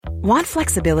Want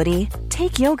flexibility?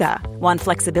 Take yoga. Want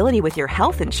flexibility with your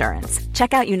health insurance?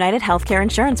 Check out United Healthcare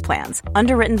Insurance Plans.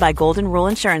 Underwritten by Golden Rule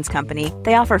Insurance Company,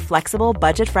 they offer flexible,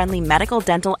 budget-friendly medical,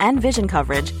 dental, and vision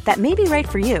coverage that may be right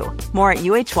for you. More at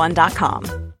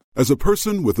uh1.com. As a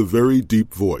person with a very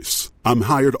deep voice, I'm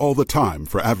hired all the time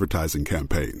for advertising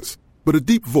campaigns. But a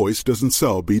deep voice doesn't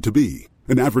sell B2B,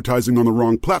 and advertising on the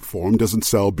wrong platform doesn't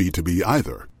sell B2B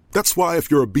either. That's why if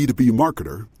you're a B2B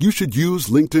marketer, you should use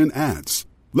LinkedIn ads.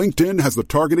 LinkedIn has the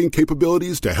targeting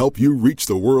capabilities to help you reach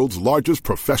the world's largest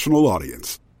professional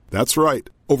audience. That's right,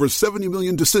 over 70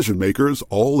 million decision makers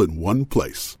all in one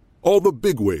place. All the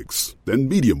big wigs, then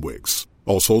medium wigs,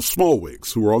 also small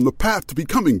wigs who are on the path to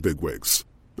becoming big wigs.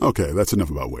 Okay, that's enough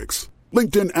about wigs.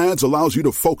 LinkedIn ads allows you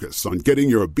to focus on getting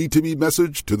your B2B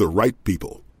message to the right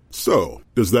people. So,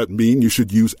 does that mean you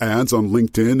should use ads on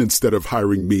LinkedIn instead of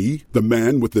hiring me, the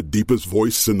man with the deepest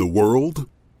voice in the world?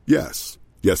 Yes.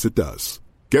 Yes, it does.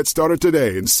 Get started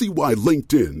today and see why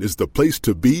LinkedIn is the place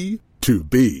to be to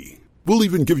be. We'll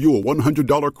even give you a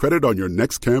 $100 credit on your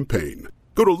next campaign.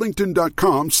 Go to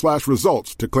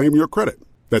linkedin.com/results to claim your credit.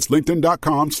 That's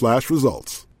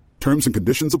linkedin.com/results. Terms and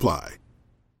conditions apply.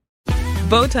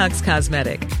 Botox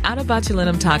Cosmetic, out of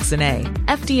botulinum toxin A,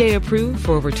 FDA approved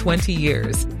for over 20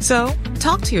 years. So,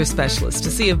 talk to your specialist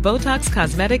to see if Botox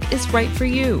Cosmetic is right for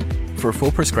you. For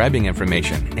full prescribing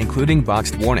information, including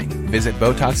boxed warning, visit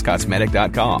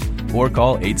BotoxCosmetic.com or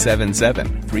call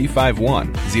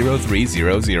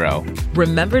 877-351-0300.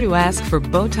 Remember to ask for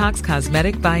Botox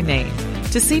Cosmetic by name.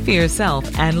 To see for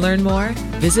yourself and learn more,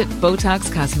 visit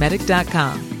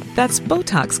BotoxCosmetic.com. That's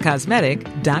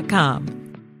BotoxCosmetic.com.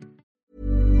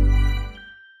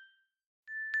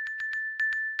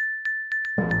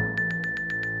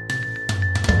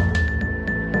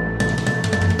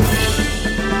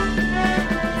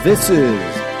 This is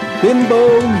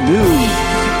Bimbo News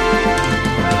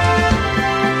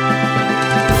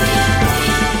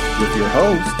with your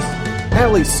hosts,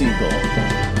 Allie Siegel,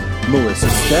 Melissa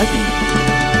Stecky.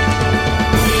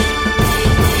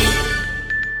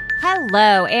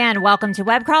 Hello, and welcome to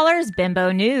Web Crawlers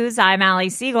Bimbo News. I'm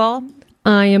Allie Siegel.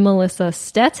 I am Melissa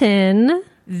Stettin.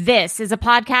 This is a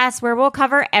podcast where we'll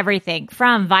cover everything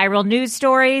from viral news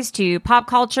stories to pop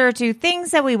culture to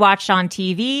things that we watched on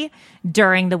TV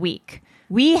during the week.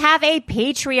 We have a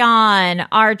Patreon.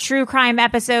 Our true crime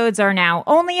episodes are now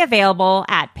only available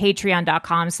at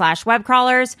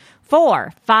patreon.com/webcrawlers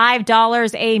for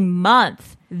 $5 a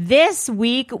month. This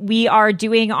week, we are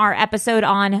doing our episode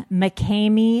on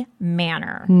McCamey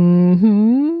Manor.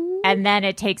 And then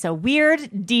it takes a weird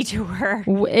detour.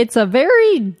 It's a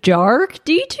very dark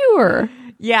detour.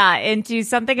 Yeah, into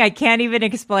something I can't even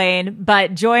explain,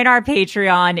 but join our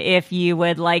Patreon if you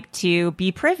would like to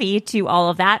be privy to all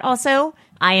of that. Also,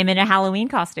 I am in a Halloween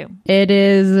costume. It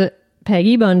is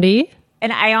Peggy Bundy.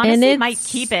 And I honestly might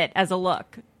keep it as a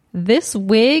look. This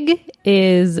wig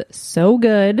is so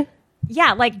good.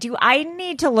 Yeah, like, do I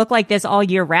need to look like this all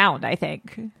year round, I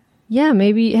think? Yeah,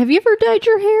 maybe. Have you ever dyed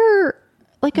your hair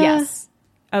like yes.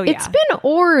 Oh, yeah. It's been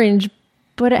orange,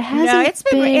 but it hasn't. No, it's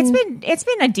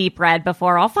been a deep red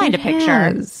before. I'll find a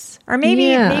picture, or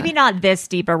maybe not this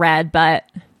deep a red, but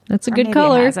that's a good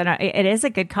color. It is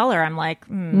a good color. I'm like,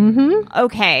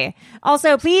 okay.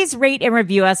 Also, please rate and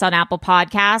review us on Apple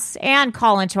Podcasts and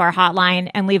call into our hotline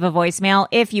and leave a voicemail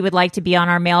if you would like to be on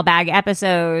our mailbag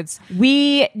episodes.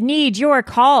 We need your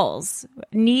calls.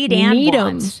 Need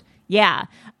them. Yeah.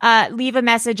 Leave a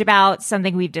message about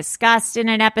something we've discussed in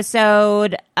an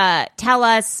episode. Tell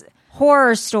us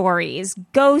horror stories,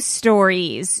 ghost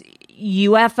stories,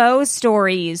 UFO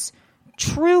stories,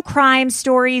 true crime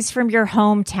stories from your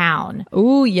hometown.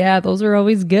 Oh, yeah, those are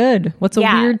always good. What's a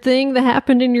weird thing that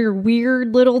happened in your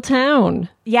weird little town?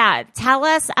 Yeah, tell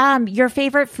us your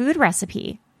favorite food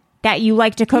recipe that you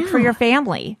like to cook for your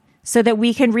family so that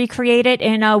we can recreate it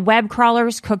in a Web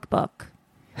Crawlers cookbook.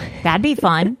 That'd be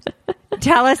fun.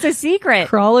 Tell us a secret.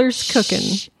 Crawlers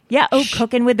cooking. Yeah. Oh,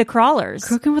 cooking with the crawlers.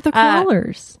 Cooking with the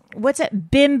crawlers. What's it?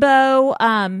 Bimbo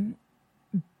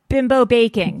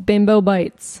baking. Bimbo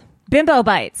bites. Bimbo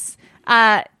bites.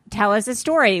 Tell us a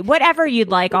story. Whatever you'd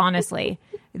like, honestly.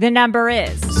 The number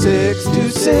is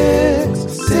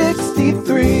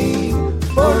 626-63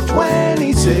 for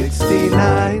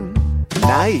 2069.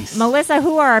 Nice. Melissa,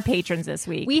 who are our patrons this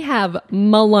week? We have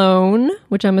Malone,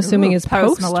 which I'm assuming is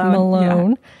Post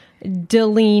Malone. Yeah.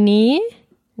 Delaney,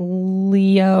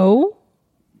 Leo,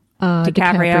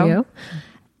 DiCaprio,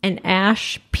 and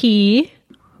Ash P,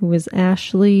 who is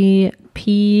Ashley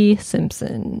P.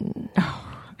 Simpson.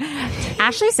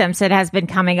 Ashley Simpson has been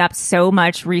coming up so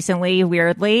much recently,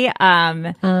 weirdly.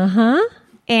 And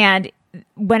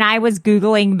when I was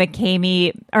Googling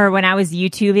McCamey, or when I was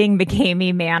YouTubing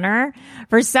McCamey Manor,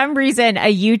 for some reason,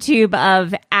 a YouTube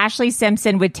of Ashley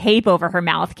Simpson with tape over her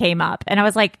mouth came up. And I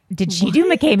was like, did she do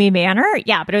McCamey Manor?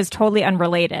 Yeah, but it was totally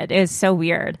unrelated. It was so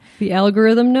weird. The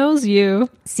algorithm knows you.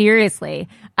 Seriously.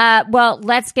 Well,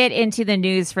 let's get into the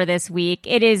news for this week.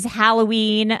 It is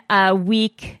Halloween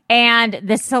week, and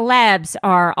the celebs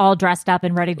are all dressed up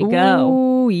and ready to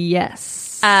go. Oh,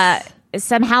 yes.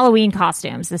 Some Halloween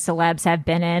costumes the celebs have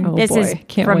been in. Oh, this boy. is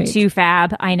Can't from wait. Too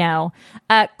Fab. I know.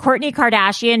 Kourtney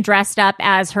Kardashian dressed up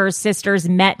as her sister's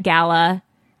Met Gala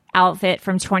outfit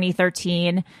from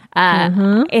 2013.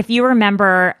 If you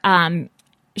remember,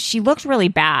 she looked really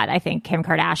bad, I think, Kim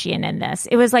Kardashian in this.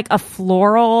 It was like a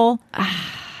floral.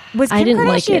 Was Kim I didn't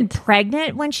like Kardashian it.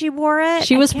 pregnant when she wore it?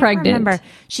 She was I can't pregnant. remember.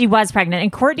 She was pregnant.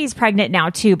 And Kourtney's pregnant now,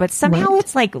 too. But somehow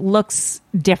it's like looks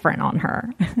different on her.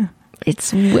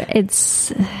 It's When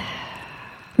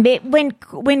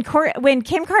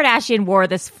Kim Kardashian wore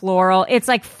this floral, it's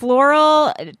like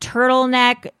floral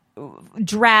turtleneck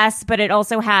dress, but it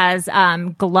also has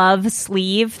glove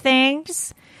sleeve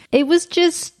things. It was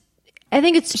just, I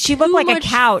think it's She looked like a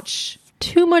couch.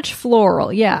 Too much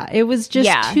floral. Yeah, it was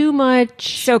just too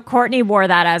much. So Kourtney wore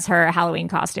that as her Halloween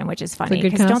costume, which is funny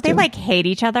good because don't they costume. like hate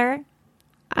each other?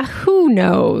 Who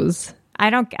knows? I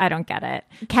don't get it.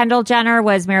 Kendall Jenner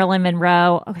was Marilyn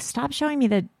Monroe. Oh, stop showing me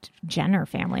the Jenner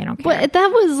family. I don't care. But that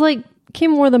was like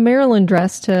Kim wore the Maryland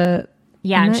dress to.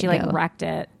 Yeah, and Met she like Gala. wrecked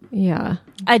it. Yeah,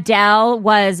 Adele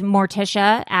was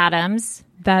Morticia Adams.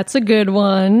 that's a good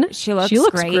one. She looks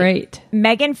great.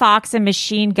 Megan Fox and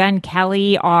Machine Gun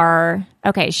Kelly are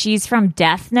okay. She's from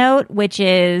Death Note, which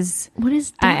is What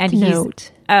is and Death he's-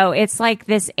 Note? Oh, it's like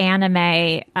this anime,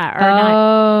 and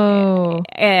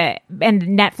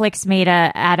Netflix made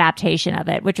a adaptation of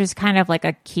it, which was kind of like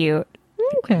a cute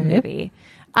Okay. movie.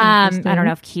 I don't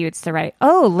know if cute's the right.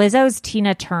 Oh, Lizzo's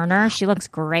Tina Turner. She looks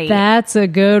great. That's a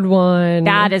good one.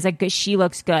 That is a good. She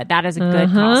looks good. That is a good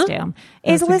costume.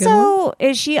 Is That's a good Lizzo?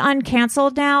 Is she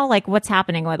uncanceled now? Like, what's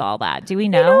happening with all that? Do we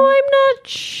know? No, I'm not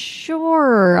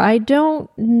sure. I don't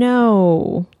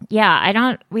know. Yeah, I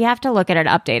don't. We have to look at an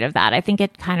update of that. I think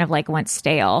it kind of like went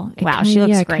stale. Wow, she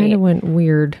looks It great. kind of went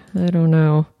weird. I don't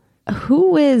know.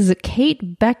 Who is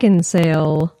Kate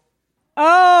Beckinsale?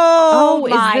 Oh,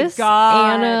 my is this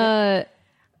god,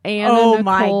 Anna Oh Nicole?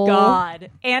 my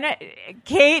god, Anna,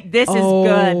 Kate, this is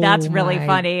good. That's really my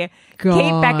funny. God.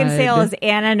 Kate Beckinsale is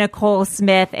Anna Nicole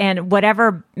Smith, and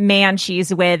whatever man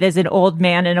she's with is an old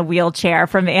man in a wheelchair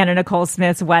from Anna Nicole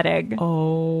Smith's wedding.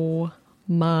 Oh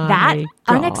my that God.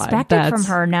 unexpected from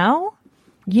her, no?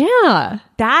 Yeah,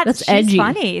 that's she's edgy.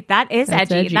 funny. That is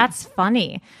That's edgy. edgy. That's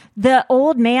funny. The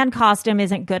old man costume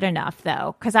isn't good enough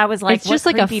though, because I was like, it's just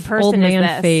like a creepy person old man is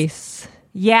this? face.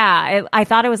 Yeah, I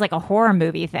thought it was like a horror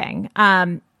movie thing.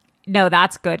 No,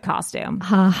 that's good costume.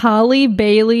 Holly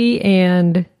Bailey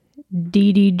and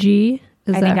DDG.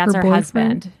 Is I that think that's her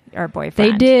boyfriend? husband or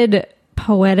boyfriend. They did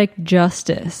Poetic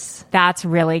Justice. That's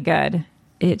really good.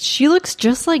 She looks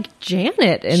just like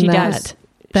Janet in She that. does.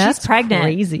 That's She's pregnant.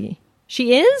 crazy.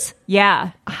 She is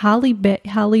Yeah, Holly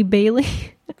Bailey.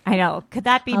 I know. Could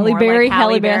that be Halle more Berry, like Halle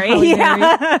Halle Berry? Berry.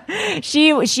 Yeah.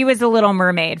 She was the Little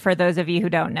Mermaid. For those of you who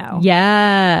don't know,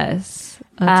 Yes,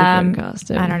 that's a good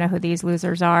costume. I don't know who these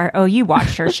losers are. Oh, you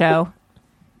watched her show,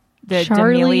 the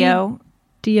Charli D'Amelio.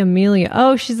 D'Amelio.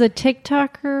 Oh, she's a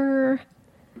TikToker.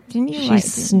 Didn't you She's like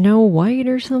Snow White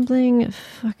or something.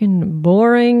 Fucking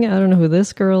boring. I don't know who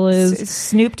this girl is.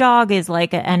 Snoop Dogg is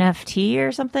like an NFT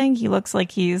or something? He looks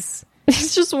like he's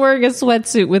He's just wearing a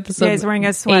sweatsuit with some he's wearing a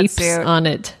apes sweatsuit. on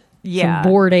it. Yeah.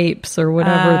 Some bored apes or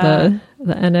whatever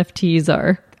the NFTs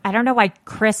are. I don't know why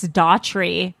Chris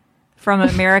Daughtry from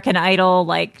American Idol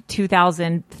like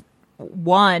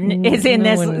 2001 is in No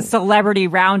this one- celebrity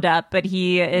roundup, but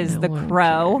he is the one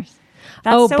crow.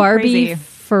 That's so Barbie crazy.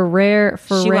 Ferrer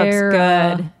She looks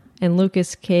good. and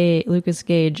Lucas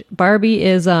Gage. Barbie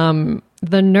is the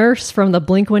nurse from the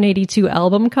Blink-182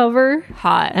 album cover.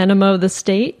 Hot. Enema of the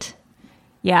State.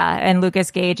 Yeah, and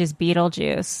Lucas Gage is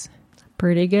Beetlejuice.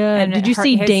 Pretty good. And Did you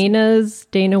see his-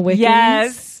 Dana Wickens?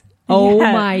 Yes. Oh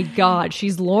Yeah. my God.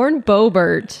 She's Lauren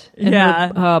Boebert. And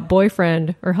Yeah. her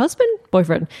boyfriend or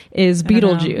boyfriend is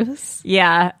Beetlejuice.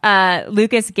 Yeah,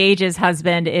 Lucas Gage's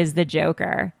husband is the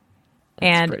Joker.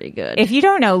 And pretty good. If you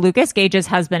don't know, Lucas Gage's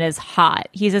husband is hot.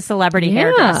 He's a celebrity Yeah.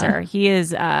 hairdresser. He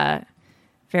is a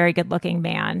very good looking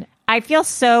man. I feel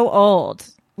so old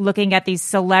looking at these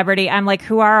celebrity. I'm like,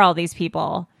 who are all these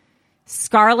people?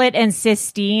 Scarlett and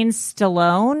Sistine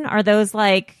Stallone? Are those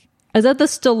like Is that the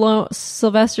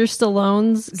Sylvester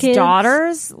Stallone's kids?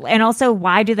 daughters? And also,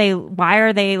 why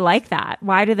are they like that?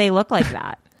 Why do they look like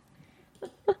that?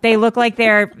 They look like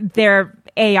they're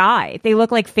AI. They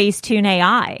look like Facetune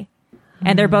AI,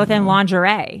 and they're both in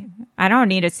lingerie. I don't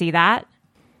need to see that.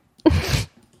 I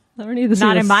don't need to see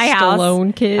Not the in my Stallone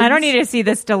house. kids. I don't need to see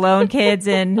the Stallone kids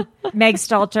and Meg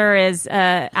Stalter is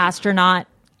astronaut.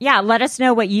 Yeah, let us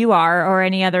know what you are or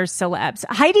any other celebs.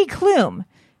 Heidi Klum.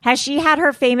 Has she had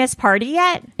her famous party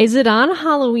yet? Is it on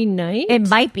Halloween night? It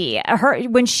might be.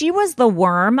 When she was the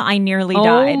worm, I nearly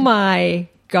died. Oh my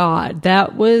God.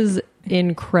 That was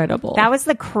incredible. That was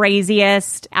the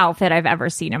craziest outfit I've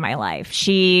ever seen in my life.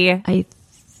 I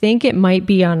think it might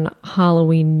be on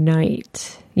Halloween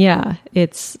night. Yeah,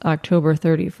 it's October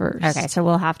 31st. Okay, so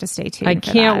we'll have to stay tuned. I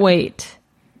can't wait.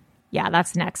 Yeah,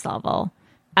 that's next level.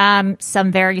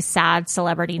 Some very sad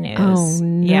celebrity news. Oh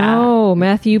no, yeah.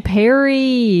 Matthew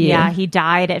Perry. Yeah, he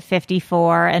died at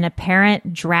 54, an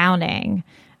apparent drowning.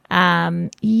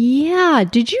 Yeah,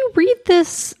 did you read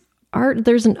this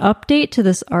there's an update to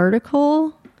this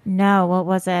article? No, what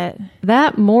was it?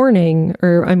 That morning,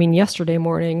 yesterday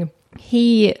morning,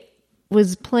 he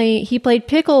played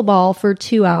pickleball for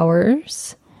 2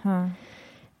 hours.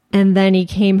 And then he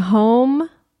came home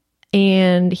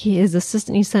and he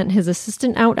sent his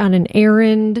assistant out on an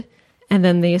errand, and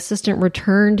then the assistant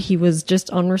returned. He was just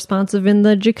unresponsive in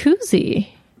the jacuzzi.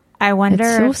 I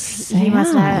wonder It's if he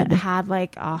must have sad. had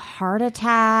like a heart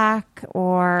attack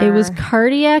or... It was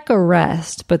cardiac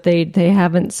arrest, but they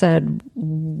haven't said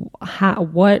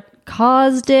what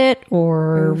caused it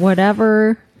or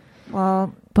whatever.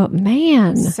 Well, but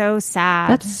man, so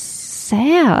sad. that's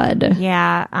sad.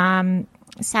 Yeah.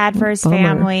 Sad for his Bummer.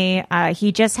 family.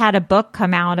 He just had a book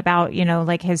come out about,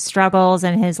 like his struggles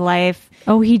and his life.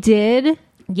 Oh, he did?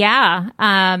 Yeah.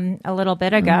 A little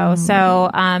bit ago.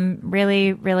 So,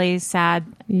 really, really sad,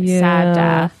 sad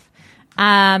death.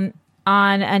 On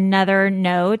another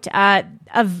note, a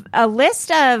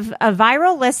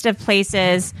viral list of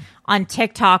places on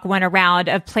TikTok went around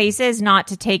of places not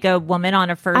to take a woman on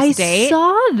a first date. I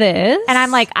saw this. And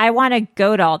I'm like, I want to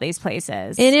go to all these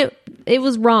places. And it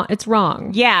was wrong. It's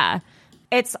wrong. Yeah.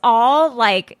 It's all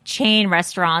like chain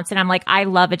restaurants. And I'm like, I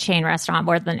love a chain restaurant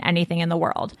more than anything in the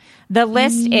world. The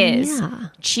list is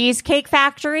Cheesecake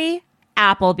Factory,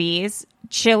 Applebee's,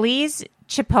 Chili's,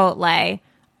 Chipotle,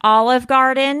 Olive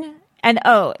Garden. And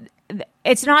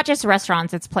it's not just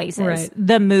restaurants, it's places. Right.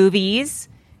 The movies,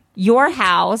 your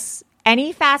house,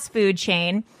 any fast food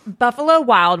chain, Buffalo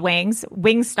Wild Wings,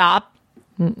 Wingstop,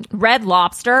 Red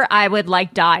Lobster. I would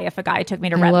like die if a guy took me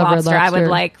to Red Lobster. I would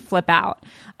like flip out.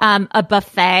 A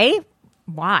buffet.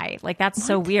 Why? Like that's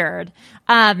so weird.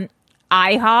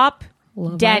 IHOP,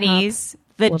 Love Denny's,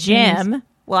 IHOP. the Love gym. Denny's.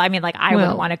 Well, I mean, like I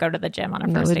wouldn't want to go to the gym on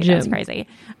a first date. That's crazy.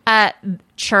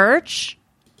 Church.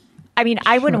 I mean,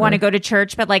 I wouldn't want to go to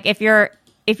church, but like if you're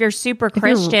super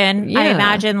Christian, I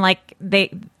imagine like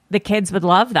the kids would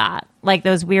love that. Like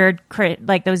those weird,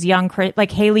 like those young,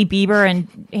 like Hailey Bieber and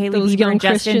Justin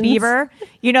Christians. Bieber.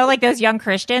 Like those young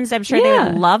Christians. I'm sure they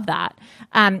would love that.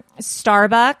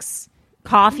 Starbucks,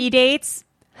 coffee dates.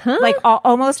 Like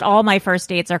almost all my first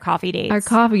dates are coffee dates. Our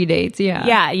coffee dates, yeah.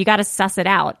 Yeah, you got to suss it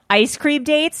out. Ice cream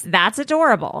dates, that's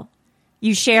adorable.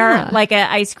 You share like an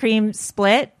ice cream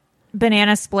split,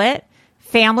 banana split.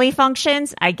 Family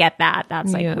functions, I get that.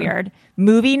 That's like weird.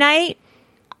 Movie night.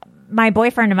 My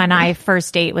boyfriend and I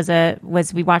first date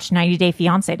was we watched 90 Day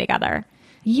Fiance together.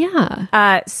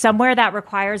 Yeah. Somewhere that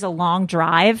requires a long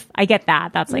drive. I get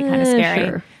that. That's like kind of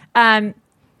scary. Sure.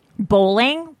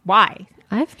 Bowling. Why?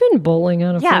 I've been bowling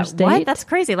on a first date. What? That's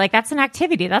crazy. Like that's an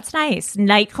activity. That's nice.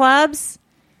 Nightclubs.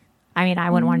 I mean, I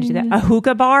wouldn't want to do that. A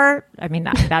hookah bar. I mean,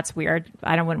 that's weird.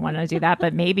 Wouldn't want to do that,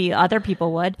 but maybe other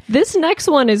people would. This next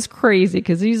one is crazy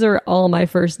because these are all my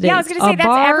first dates. Yeah, I was going to say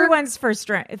that's everyone's first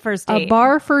date. A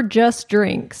bar for just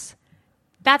drinks.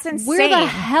 That's insane. Where the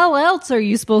hell else are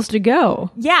you supposed to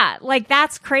go? Yeah, like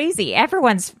that's crazy.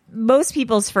 Most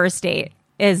people's first date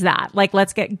is that. Like,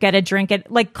 let's get a drink,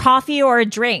 like coffee or a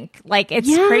drink. Like,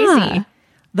 it's crazy.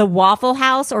 The Waffle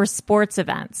House or sports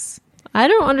events. I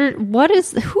don't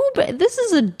this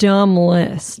is a dumb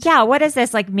list. Yeah, what is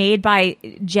this? Like made by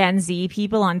Gen Z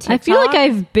people on TikTok? I feel like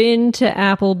I've been to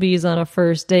Applebee's on a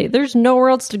first date. There's nowhere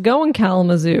else to go in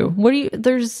Kalamazoo.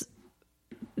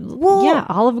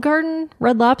 Olive Garden,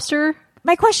 Red Lobster.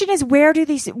 My question is, where do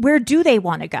they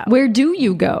want to go? Where do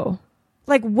you go?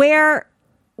 Like where?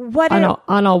 What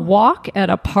on a walk at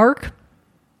a park?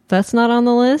 That's not on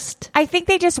the list. I think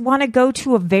they just want to go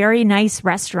to a very nice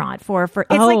restaurant for it's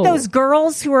like those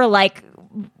girls who are like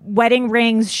wedding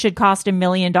rings should cost $1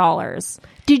 million.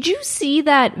 Did you see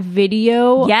that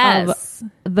video of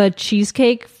the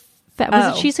Cheesecake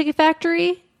it Cheesecake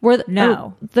Factory? Where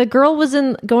the girl was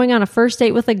going on a first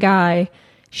date with a guy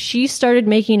she started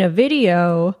making a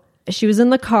video. She was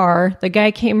in the car. The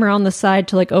guy came around the side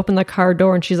to like open the car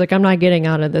door, and she's like, I'm not getting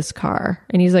out of this car.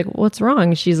 And he's like, what's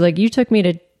wrong? She's like, you took me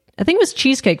to, I think it was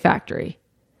Cheesecake Factory.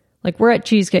 Like, we're at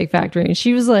Cheesecake Factory. And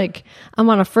she was like, I'm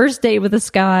on a first date with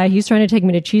this guy. He's trying to take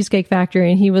me to Cheesecake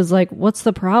Factory. And he was like, what's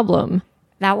the problem?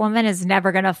 That woman is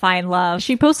never going to find love.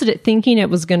 She posted it thinking it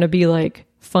was going to be like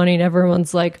funny. And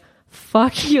everyone's like,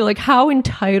 fuck you. Like, how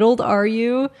entitled are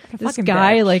you? This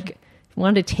guy bitch. like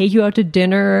wanted to take you out to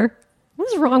dinner.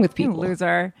 What's wrong with people?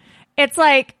 Loser. It's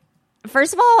like,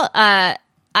 first of all,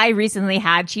 I recently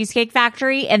had Cheesecake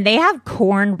Factory, and they have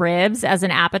corn ribs as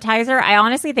an appetizer. I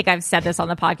honestly think I've said this on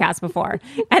the podcast before,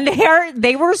 and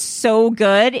they were so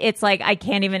good. It's like I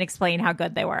can't even explain how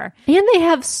good they were. And they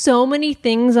have so many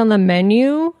things on the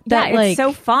menu that it's like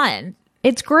so fun.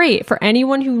 It's great for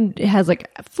anyone who has like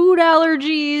food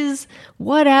allergies,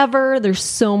 whatever. There's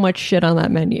so much shit on that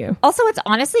menu. Also, it's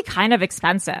honestly kind of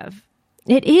expensive.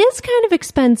 It is kind of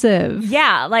expensive.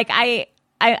 Yeah, like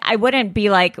I wouldn't be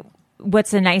like,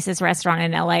 what's the nicest restaurant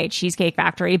in LA? Cheesecake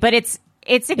Factory, but it's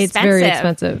expensive. It's very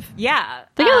expensive. Yeah,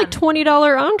 they got like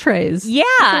 $20 entrees. Yeah,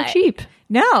 it's not cheap.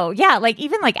 No, yeah, like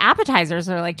even like appetizers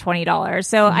are like $20.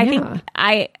 So I think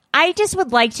I just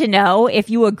would like to know,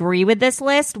 if you agree with this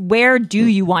list, where do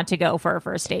you want to go for a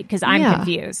first date? Because I'm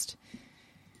confused.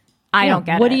 I don't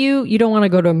get it. What do you don't want to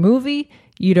go to a movie?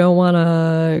 You don't want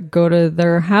to go to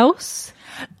their house?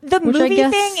 The movie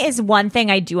thing is one thing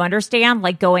I do understand,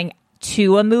 like going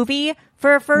to a movie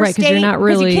for a first date. You're not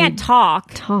really because you can't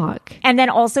talk. Talk. And then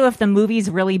also if the movie's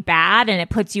really bad and it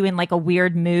puts you in like a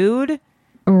weird mood,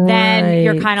 then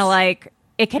you're kind of like,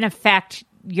 it can affect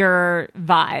your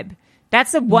vibe.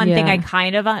 That's the one thing I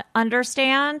kind of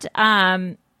understand.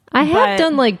 I have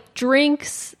done like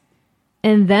drinks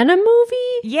and then a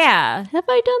movie? Yeah. Have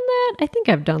I done that? I think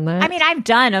I've done that. I mean, I've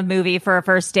done a movie for a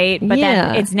first date, but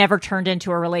then it's never turned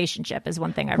into a relationship is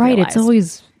one thing I've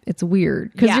realized. It's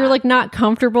weird because you're like not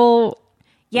comfortable.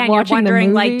 Yeah, and you're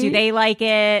wondering, like, do they like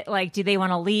it? Like, do they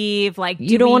want to leave? Like,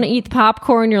 you don't want to eat the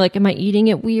popcorn. You're like, am I eating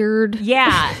it weird?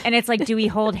 Yeah, and it's like, do we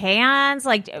hold hands?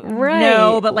 Like,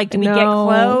 no, but like, do we get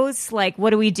close? Like,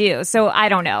 what do we do? So I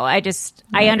don't know. I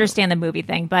understand the movie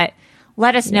thing, but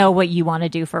let us know what you want to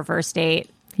do for a first date.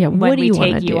 Yeah, when do you we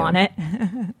take you do? on it.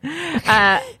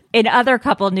 In other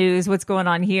couple news, what's going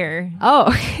on here?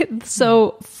 Oh,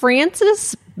 so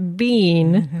Frances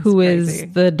Bean, who is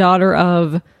the daughter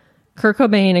of Kurt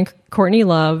Cobain and Courtney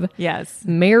Love,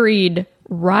 married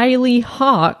Riley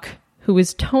Hawk, who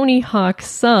is Tony Hawk's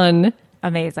son.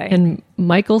 Amazing. And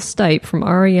Michael Stipe from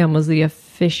REM was the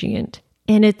officiant.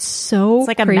 And it's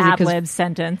like crazy a Mad Lib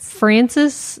sentence.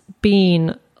 Frances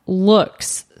Bean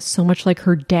looks so much like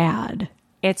her dad.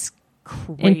 It's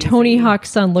crazy. And Tony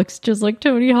Hawk's son looks just like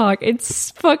Tony Hawk.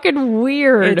 It's fucking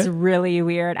weird. It's really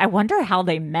weird. I wonder how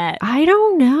they met. I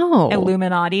don't know.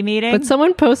 Illuminati meeting? But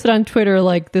someone posted on Twitter,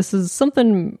 like, this is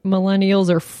something millennials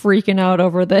are freaking out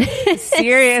over this.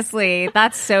 Seriously.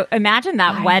 That's so... Imagine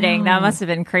that wedding. That must have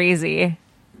been crazy.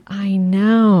 I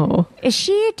know. Does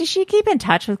she keep in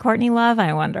touch with Courtney Love?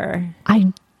 I wonder.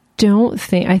 I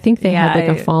think they had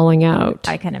like a falling out.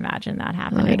 I can imagine that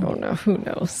happening. I don't know. Who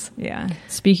knows? Yeah.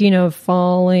 Speaking of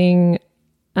falling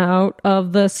out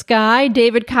of the sky,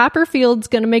 David Copperfield's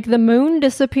going to make the moon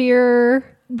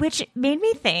disappear. Which made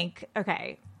me think,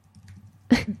 okay,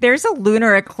 there's a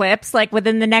lunar eclipse like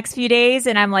within the next few days.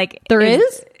 And I'm like, there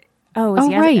is? Oh,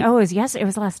 right. Oh, it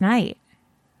was last night.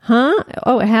 Huh?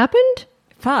 Oh, it happened?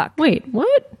 Fuck. Wait,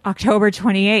 what? October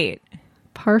 28th.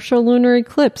 Partial lunar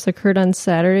eclipse occurred on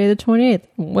Saturday the 28th.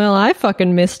 Well, I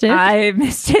fucking missed it. I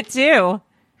missed it too.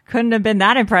 Couldn't have been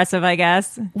that impressive, I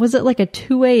guess. Was it like a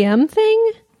 2 a.m.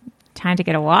 thing? Time to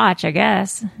get a watch, I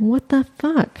guess. What the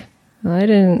fuck? I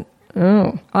didn't...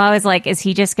 Oh. Well, I was like, is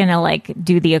he just gonna like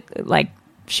do the like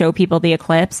show people the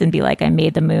eclipse and be like, I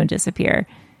made the moon disappear?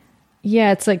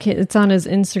 Yeah, it's like it's on his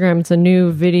Instagram. It's a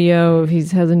new video. He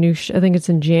has a new. I think it's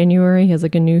in January. He has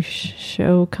like a new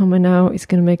show coming out. He's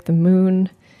gonna make the moon.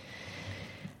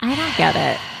 I don't get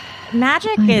it.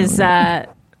 Magic is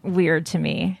weird to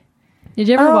me. Did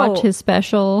you ever watch his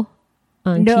special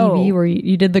on TV where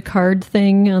you did the card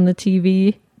thing on the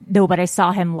TV? No, but I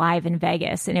saw him live in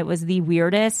Vegas, and it was the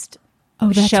weirdest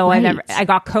show I've ever. I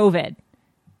got COVID.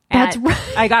 That's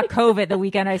right. I got COVID the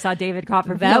weekend I saw David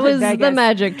Copperfield. That was the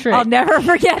magic trick. I'll never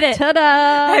forget it. Ta-da!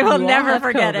 I will never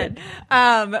forget it.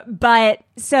 But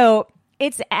so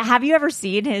have you ever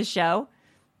seen his show?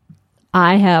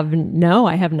 I have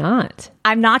not.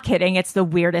 I'm not kidding. It's the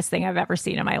weirdest thing I've ever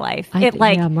seen in my life.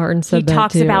 Martin said that he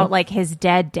talks too. about like his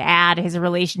dead dad, his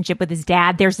relationship with his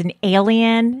dad. There's an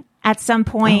alien at some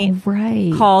point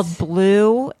right. called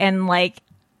Blue, and like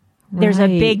There's a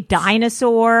big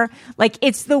dinosaur. Like,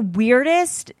 it's the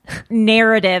weirdest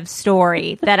narrative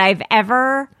story that I've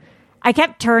ever... I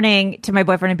kept turning to my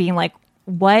boyfriend and being like,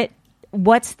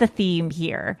 what's the theme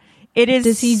here? It is...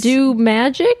 Does he do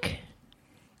magic?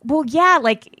 Well, yeah,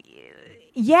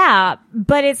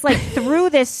 but it's like through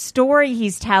this story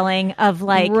he's telling of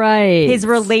like his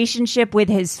relationship with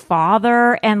his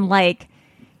father, and like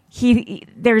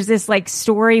there's this like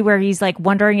story where he's like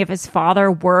wondering if his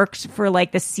father worked for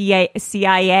like the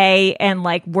CIA and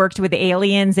like worked with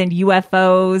aliens and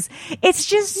UFOs. It's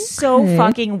just so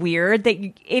fucking weird that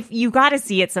if you got to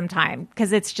see it sometime,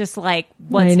 because it's just like,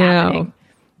 what's happening?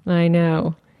 I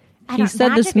know. He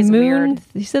said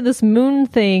this moon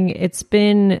thing, it's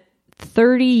been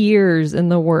 30 years in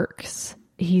the works.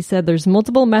 He said there's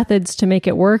multiple methods to make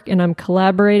it work, and I'm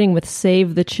collaborating with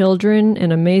Save the Children,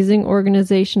 an amazing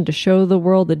organization to show the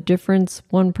world the difference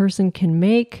one person can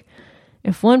make.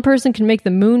 If one person can make the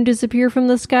moon disappear from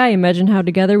the sky, imagine how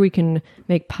together we can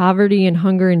make poverty and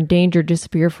hunger and danger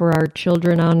disappear for our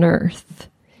children on Earth.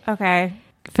 Okay.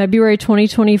 February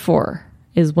 2024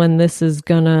 is when this is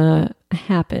gonna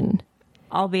happen.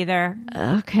 I'll be there.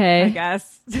 Okay. I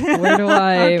guess. Where do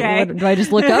I... Okay. Do I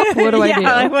just look up? What do I do?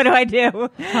 Like, what do I do?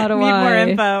 How do Need more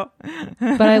info.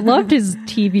 But I loved his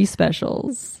TV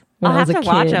specials when I'll I was have a to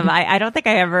kid. watch them. I don't think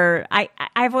I ever...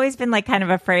 I've always been like kind of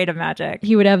afraid of magic.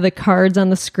 He would have the cards on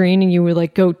the screen, and you would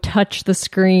like go touch the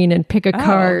screen and pick a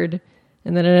card,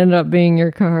 and then it ended up being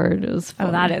your card. It was fun.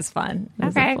 Oh, that is fun.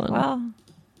 Okay, fun.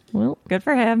 Well, good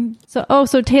for him. So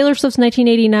Taylor Swift's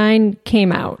 1989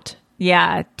 came out.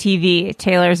 Yeah, TV,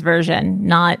 Taylor's version,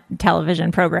 not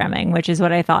television programming, which is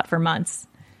what I thought for months.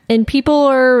 And people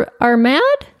are mad?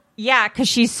 Yeah, because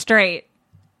she's straight.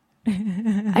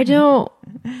 Yeah.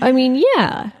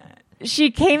 She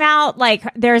came out like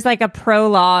there's like a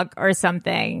prologue or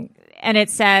something, and it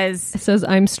says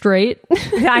I'm straight.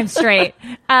 I'm straight.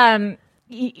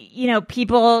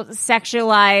 People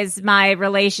sexualize my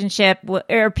relationship,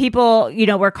 or people,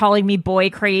 were calling me boy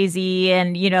crazy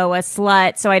and, a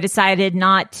slut. So I decided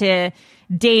not to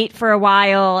date for a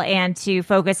while and to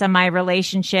focus on my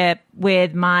relationship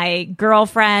with my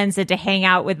girlfriends and to hang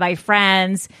out with my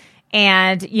friends.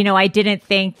 And, I didn't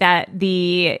think that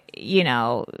the,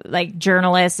 like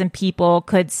journalists and people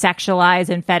could sexualize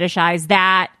and fetishize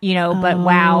that, but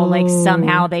wow, like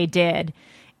somehow they did.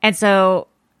 And so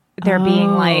they're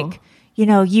being like,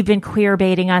 you've been queer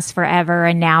baiting us forever,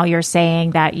 and now you're saying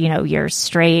that, you're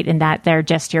straight and that they're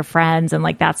just your friends, and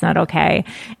like that's not okay.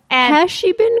 And has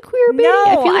she been queer baiting? No,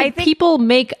 I feel like I think people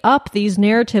make up these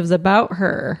narratives about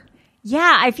her.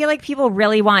 Yeah, I feel like people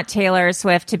really want Taylor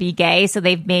Swift to be gay, so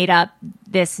they've made up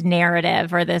this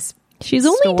narrative or this She's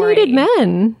only story. dated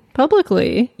men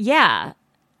publicly. Yeah.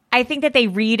 I think that they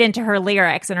read into her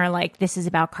lyrics and are like, this is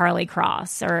about Carly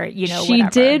Cross, or, She whatever.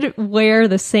 did wear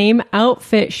the same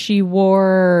outfit she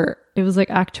wore. It was like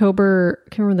October, I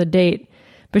can't remember the date,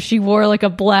 but she wore like a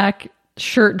black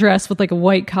shirt dress with like a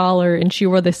white collar, and she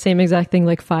wore the same exact thing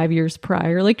like 5 years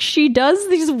prior. Like, she does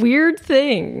these weird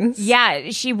things. Yeah,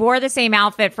 she wore the same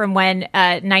outfit from when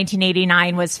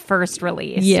 1989 was first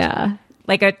released. Yeah.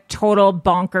 Like a total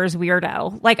bonkers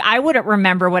weirdo. Like, I wouldn't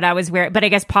remember what I was wearing, but I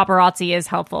guess paparazzi is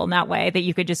helpful in that way, that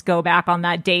you could just go back on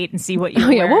that date and see what you were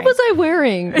wearing. What was I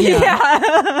wearing?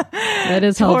 Yeah. That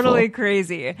is helpful. Totally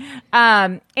crazy.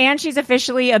 And she's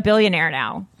officially a billionaire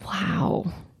now.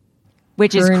 Wow.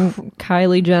 Which Her is and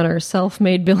Kylie Jenner,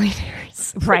 self-made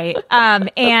billionaires. Right.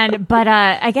 But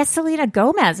I guess Selena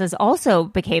Gomez has also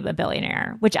became a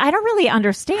billionaire, which I don't really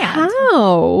understand.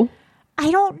 How?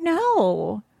 I don't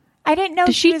know. I didn't know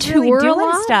Does she she was tour really a doing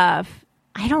lot? stuff.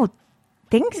 I don't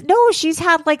think. No, she's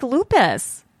had like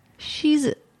lupus. She's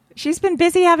been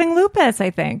busy having lupus, I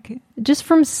think. Just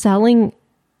from selling.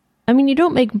 I mean, you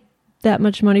don't make that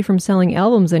much money from selling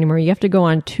albums anymore. You have to go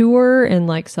on tour and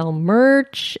like sell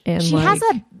merch, and she like, has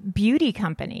a beauty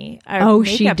company.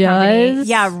 She makeup does? company.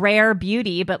 Yeah, Rare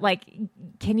Beauty. But like,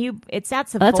 it's at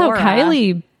Sephora. That's how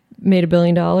Kylie made $1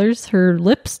 billion. Her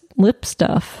lip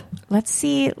stuff. Let's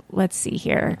see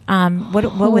here.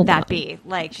 What would that be?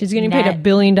 Like, she's getting paid $1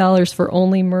 billion for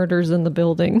only Murders in the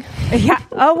Building. Yeah.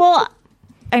 Oh well.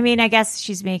 I mean, I guess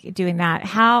she's doing that.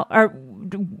 How are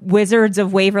Wizards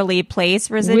of Waverly Place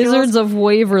residuals? Wizards of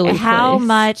Waverly How Place.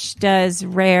 much does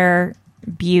Rare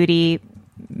Beauty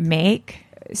make?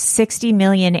 60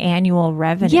 million annual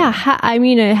revenue. Yeah, I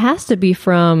mean, it has to be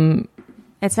from.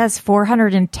 It says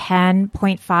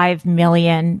 $410.5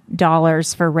 million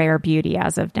for Rare Beauty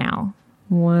as of now.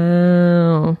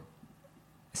 Wow.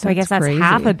 So I guess that's crazy.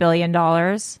 $500 million,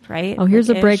 right? Oh, here's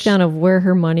Like a breakdown of where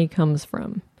her money comes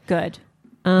from. Good.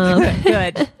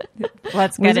 Good.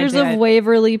 Let's get Wizards into of it.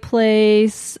 Waverly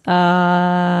Place.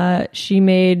 She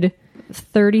made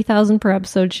 $30,000 per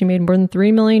episode. She made more than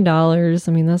 $3 million.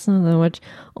 I mean, that's not that much.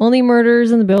 Only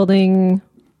Murders in the Building,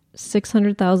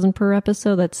 $600,000 per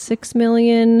episode. That's $6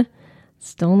 million.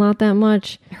 Still not that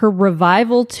much. Her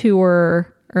revival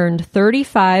tour earned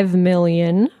 $35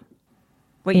 million.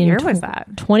 What year was that?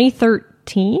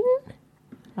 2013.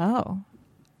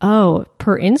 Oh,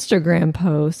 per Instagram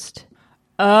post.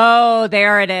 Oh,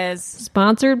 there it is.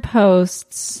 Sponsored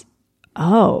posts.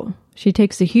 Oh, she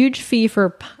takes a huge fee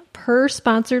for per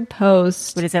sponsored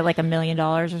post. What is it, like $1 million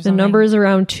or something? The number is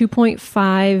around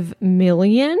 2.5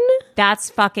 million. That's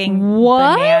fucking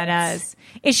What? bananas.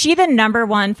 Is she the number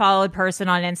one followed person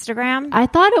on Instagram? I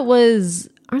thought it was.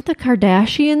 Aren't the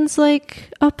Kardashians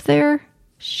like up there?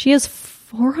 She has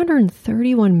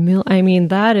 431 million. I mean,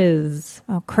 that is.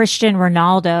 Oh, Christian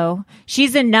Ronaldo.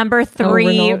 She's the number 3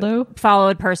 Ronaldo?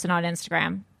 followed person on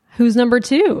Instagram. Who's number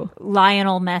 2?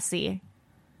 Lionel Messi.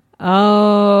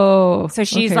 Oh, So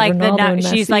she's okay, like Ronaldo,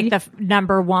 she's Messi. like the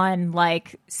number one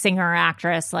like singer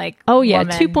actress like. Oh yeah,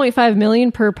 woman. 2.5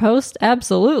 million per post.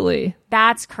 Absolutely.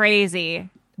 That's crazy.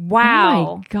 Oh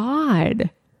Wow. my God.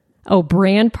 Oh,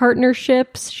 brand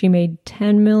partnerships. She made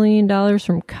 $10 million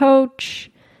from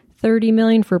Coach, $30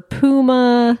 million for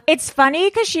Puma. It's funny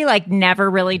because she like never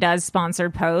really does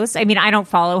sponsored posts. I mean, I don't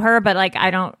follow her, but like I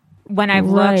don't. When I've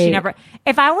looked, she Right. never.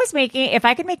 If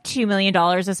I could make $2 million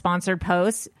of sponsored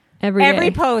posts. Every Every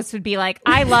day. post would be like,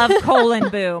 I love colon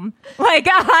boom. Like,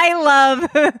 I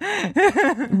love.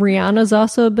 Rihanna's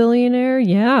also a billionaire.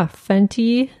 Yeah.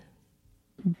 Fenty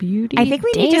Beauty. I think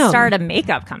we need to Damn. start a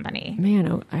makeup company.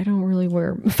 Man, I don't really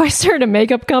wear. If I start a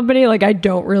makeup company, like I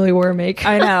don't really wear makeup.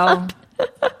 I know.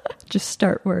 Just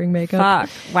start wearing makeup.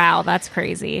 Fuck. Wow, that's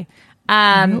crazy.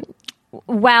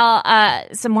 Well,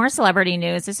 some more celebrity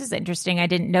news. This is interesting. I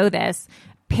didn't know this.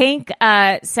 Pink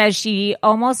says she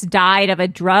almost died of a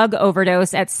drug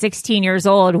overdose at 16 years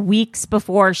old, weeks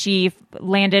before she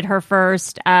landed her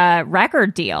first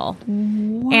record deal.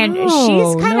 And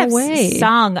she's kind of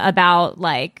sung about,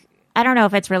 like, I don't know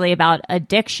if it's really about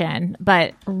addiction,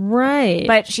 but Right.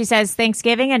 but she says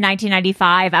Thanksgiving in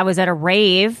 1995, I was at a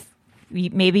rave.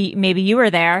 Maybe you were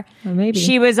there. Maybe.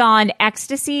 She was on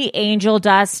ecstasy, angel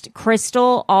dust,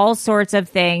 crystal, all sorts of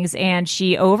things, and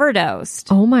she overdosed.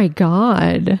 Oh my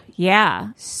God.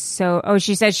 Yeah. So,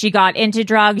 she says she got into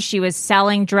drugs. She was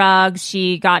selling drugs.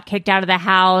 She got kicked out of the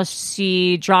house.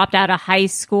 She dropped out of high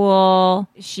school.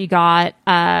 She got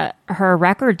her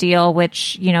record deal,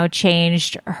 which,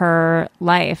 changed her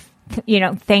life.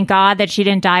 Thank God that she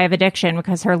didn't die of addiction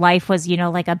because her life was,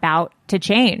 like about to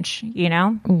change,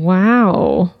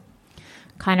 Wow.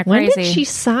 Kind of When crazy. did she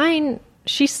sign?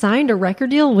 She signed a record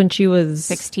deal when she was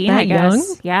 16, that I guess.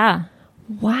 young? Yeah.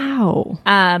 Wow.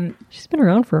 She's been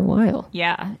around for a while.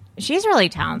 Yeah. She's really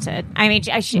talented. I mean,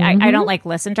 I don't like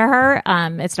listen to her.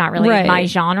 It's not really Right. my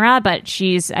genre, but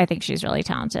I think she's really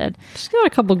talented. She's got a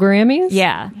couple Grammys.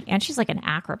 Yeah. And she's like an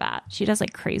acrobat. She does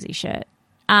like crazy shit.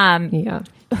 Yeah.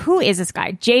 Who is this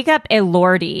guy? Jacob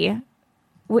Elordi.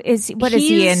 What is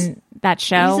he in that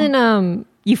show? He's in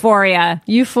Euphoria.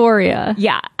 Euphoria.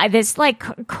 Yeah, this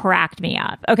like cracked me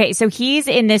up. Okay, so he's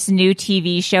in this new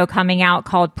TV show coming out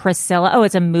called Priscilla. Oh,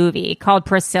 it's a movie called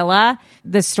Priscilla,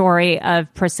 the story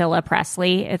of Priscilla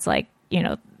Presley. It's like,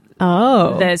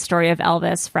 the story of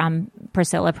Elvis from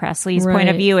Priscilla Presley's point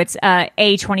of Right. view. It's a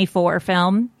A24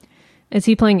 film. Is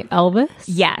he playing Elvis?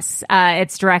 Yes.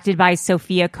 It's directed by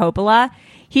Sofia Coppola.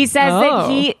 He says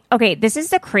that this is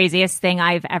the craziest thing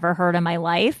I've ever heard in my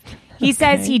life. He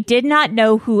says he did not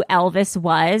know who Elvis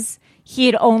was. He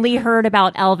had only heard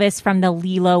about Elvis from the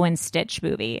Lilo and Stitch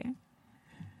movie.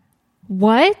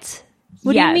 What?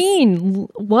 What Yes. do you mean?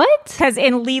 What? Because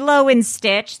in Lilo and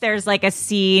Stitch, there's like a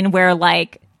scene where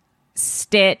like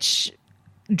Stitch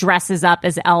dresses up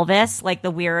as Elvis, like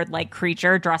the weird like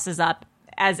creature dresses up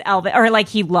as Elvis, or like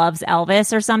he loves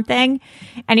Elvis or something.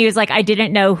 And he was like, I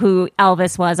didn't know who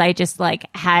Elvis was. I just like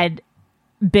had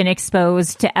been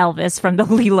exposed to Elvis from the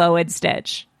Lilo and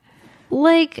Stitch.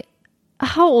 Like,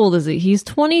 how old is he? He's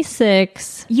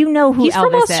 26. You know who He's Elvis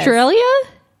from Australia? is.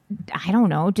 I don't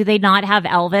know. Do they not have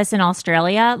Elvis in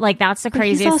Australia? Like that's the He's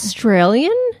craziest.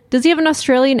 Australian? Does he have an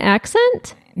Australian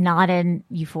accent? Not in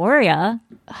Euphoria.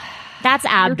 That's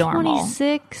You're abnormal.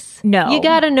 26. No. You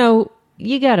gotta know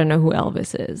who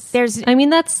Elvis is.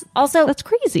 That's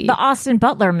crazy. The Austin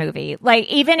Butler movie. Like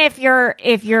even if you're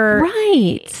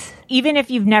right. even if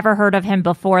you've never heard of him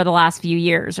before the last few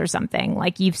years or something,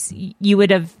 like you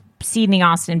would have seen the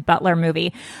Austin Butler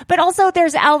movie. But also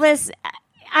there's Elvis.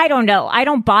 I don't know. I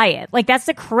don't buy it. Like that's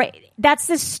That's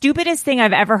the stupidest thing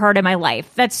I've ever heard in my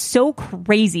life. That's so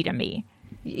crazy to me.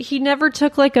 He never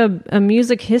took like a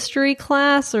music history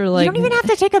class or like... You don't even have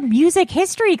to take a music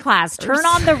history class. Turn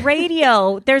on the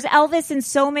radio. There's Elvis in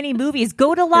so many movies.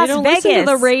 Go to Las Vegas. Listen to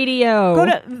the radio. Go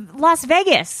to Las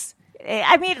Vegas.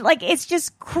 I mean, like, it's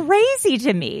just crazy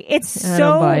to me. It's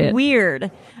so weird.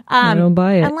 I don't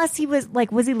buy it. Unless he was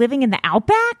he living in the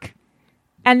Outback?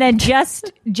 And then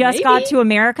just got to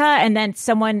America and then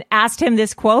someone asked him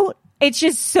this quote? It's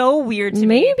just so weird to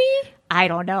me. Maybe. I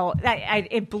don't know.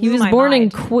 It blew my mind. He was born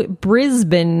in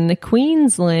Brisbane,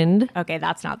 Queensland. Okay,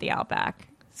 that's not the Outback.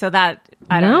 So that,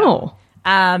 I don't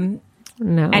know.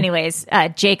 No. Anyways,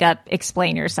 Jacob,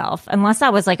 explain yourself. Unless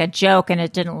that was like a joke and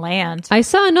it didn't land. I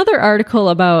saw another article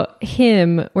about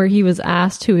him where he was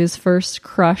asked who his first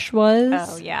crush was.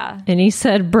 Oh, yeah. And he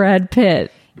said Brad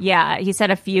Pitt. Yeah, he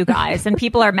said a few guys. And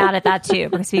people are mad at that too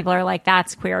because people are like,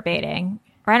 that's queer baiting.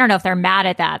 Or I don't know if they're mad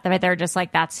at that, but they're just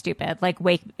like, that's stupid. Like,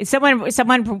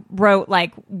 someone wrote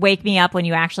like, wake me up when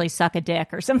you actually suck a dick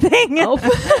or something. Oh,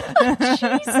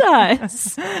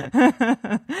 Jesus.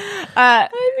 I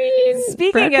mean,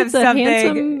 speaking of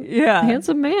something,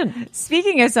 handsome man.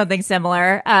 Speaking of something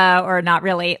similar, or not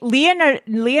really,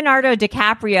 Leonardo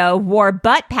DiCaprio wore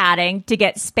butt padding to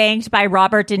get spanked by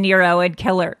Robert De Niro in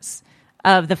Killers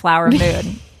of the Flower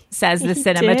Moon, says the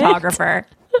cinematographer.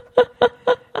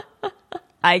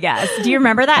 I guess. Do you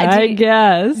remember that? I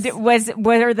guess.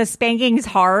 Were the spankings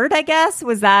hard, I guess?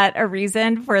 Was that a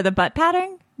reason for the butt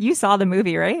padding? You saw the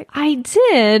movie, right? I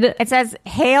did. It says,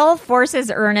 Hale forces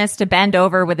Ernest to bend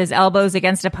over with his elbows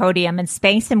against a podium and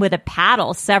spanks him with a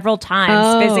paddle several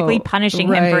times, physically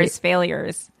punishing him for his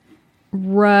failures.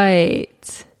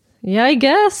 Right. Yeah, I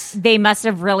guess. They must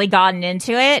have really gotten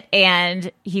into it,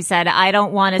 and he said, I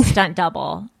don't want a stunt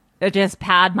double. Just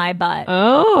pad my butt.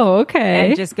 Oh, okay.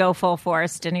 And just go full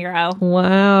force, De Niro.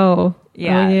 Wow.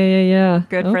 Yeah. Oh, yeah.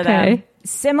 Good for them.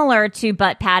 Similar to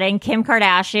butt padding, Kim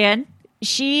Kardashian,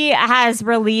 she has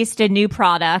released a new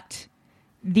product.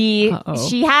 She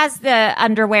has the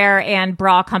underwear and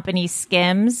bra company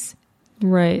Skims.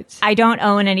 Right. I don't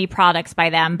own any products by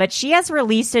them, but she has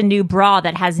released a new bra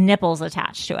that has nipples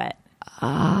attached to it.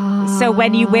 So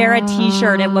when you wear a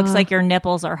t-shirt, it looks like your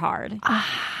nipples are hard.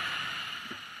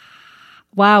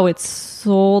 Wow, it's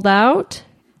sold out?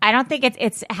 I don't think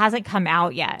it hasn't come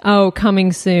out yet. Oh,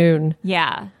 coming soon.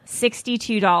 Yeah,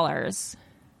 $62.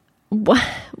 But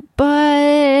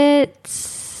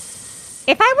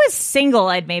if I was single,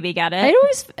 I'd maybe get it.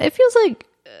 It feels like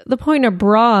the point of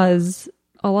bras,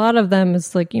 a lot of them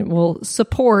is like,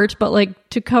 support, but like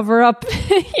to cover up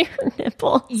your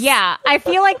nipples. Yeah, I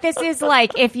feel like this is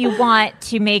like if you want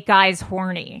to make guys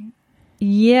horny.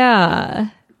 Yeah.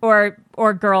 Or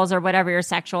girls or whatever your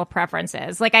sexual preference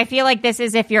is. Like, I feel like this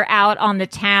is if you're out on the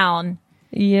town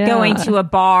going to a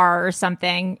bar or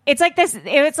something. It's like this.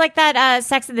 It's like that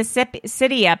Sex and the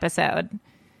City episode.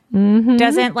 Mm-hmm.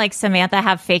 Doesn't like Samantha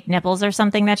have fake nipples or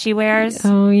something that she wears?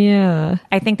 Oh, yeah.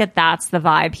 I think that's the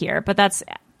vibe here. But that's,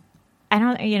 I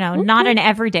don't, not an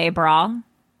everyday bra.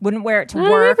 Wouldn't wear it to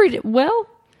work. Well,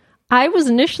 I was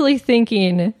initially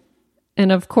thinking...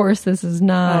 And of course, this is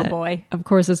not. Oh boy! Of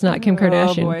course, it's not Kim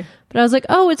Kardashian. Oh boy! But I was like,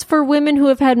 oh, it's for women who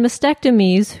have had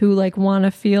mastectomies who like want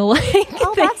to feel like.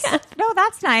 Oh,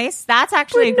 that's nice. That's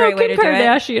actually a great way to do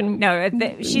it. No,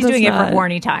 she's doing it for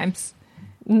horny times.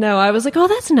 No, I was like, oh,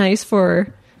 that's nice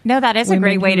for. No, that is a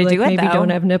great way to do it. Maybe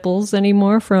don't have nipples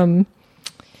anymore from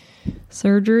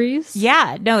surgeries.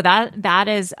 Yeah, no, that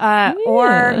is,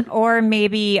 or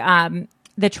maybe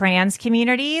the trans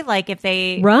community, like if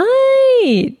they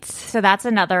right. So that's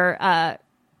another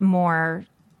more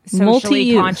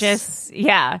socially conscious.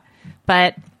 Yeah,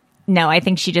 but no, I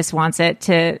think she just wants it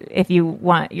to. If you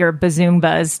want your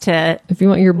bazoombas to be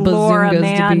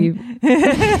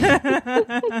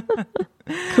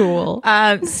cool.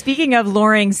 Speaking of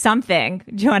luring something,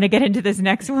 do you want to get into this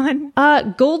next one?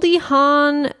 Goldie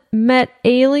Hawn met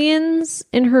aliens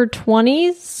in her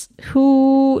 20s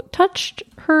who touched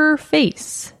her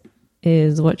face,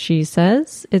 is what she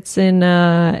says. It's in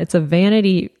it's a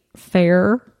Vanity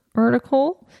Fair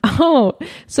article. Oh,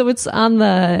 so it's on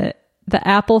the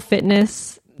Apple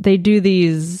Fitness. They do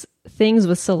these things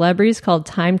with celebrities called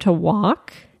Time to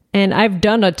Walk, and I've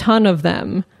done a ton of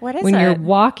them. What is when it? You're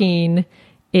walking,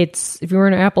 it's if you're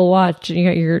wearing an Apple Watch and you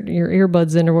got your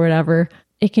earbuds in or whatever,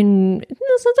 it can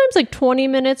sometimes like 20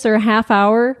 minutes or a half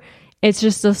hour. It's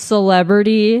just a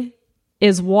celebrity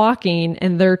is walking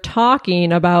and they're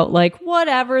talking about like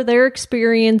whatever their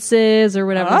experiences or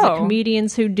whatever. There's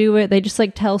comedians who do it. They just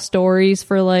like tell stories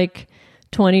for like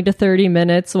 20 to 30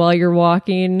 minutes while you're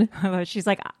walking. She's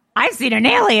like, I've seen an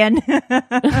alien.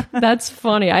 That's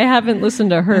funny. I haven't listened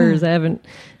to hers. I haven't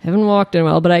walked in a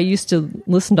while, but I used to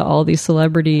listen to all these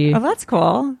celebrity. Oh, that's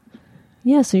cool.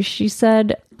 Yeah, so she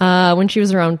said when she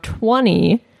was around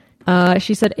 20,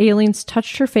 she said aliens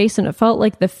touched her face and it felt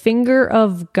like the finger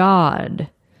of God.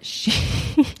 She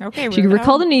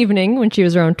recalled an evening when she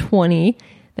was around 20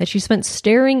 that she spent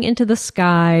staring into the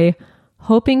sky,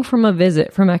 hoping from a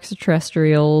visit from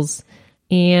extraterrestrials.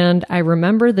 And I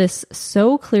remember this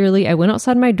so clearly. I went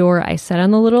outside my door, I sat on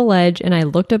the little ledge, and I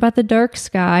looked up at the dark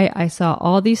sky. I saw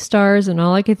all these stars, and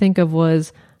all I could think of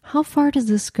was, how far does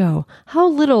this go? How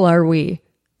little are we?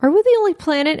 Are we the only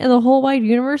planet in the whole wide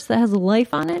universe that has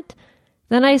life on it?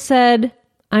 Then I said,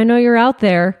 I know you're out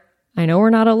there. I know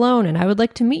we're not alone, and I would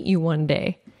like to meet you one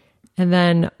day. And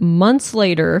then months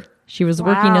later, she was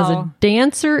working as a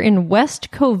dancer in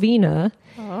West Covina.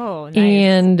 Oh, nice.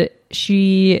 And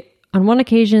on one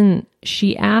occasion,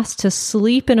 she asked to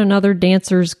sleep in another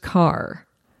dancer's car.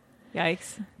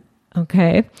 Yikes.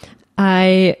 Okay.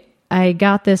 I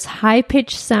got this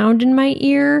high-pitched sound in my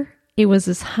ear. It was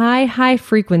this high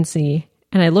frequency.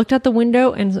 And I looked out the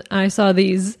window and I saw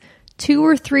these 2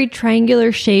 or 3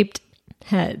 triangular-shaped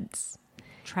heads.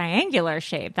 Triangular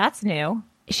shape. That's new.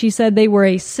 She said they were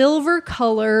a silver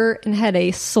color and had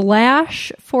a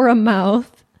slash for a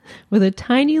mouth with a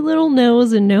tiny little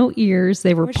nose and no ears.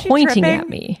 They were pointing at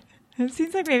me. It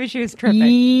seems like maybe she was tripping.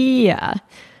 Yeah.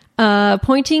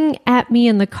 Pointing at me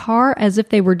in the car as if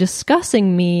they were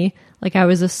discussing me like I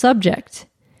was a subject.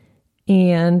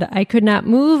 And I could not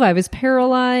move. I was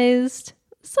paralyzed.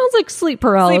 Sounds like sleep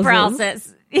paralysis. Sleep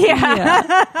paralysis.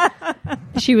 Yeah.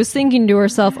 She was thinking to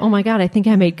herself, oh my God, I think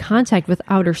I made contact with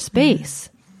outer space.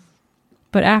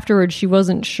 But afterwards, she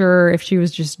wasn't sure if she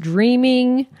was just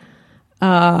dreaming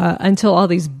until all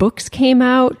these books came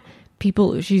out.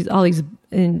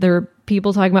 There are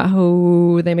people talking about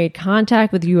how they made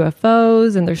contact with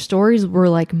UFOs and their stories were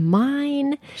like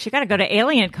mine. She got to go to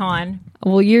Alien Con.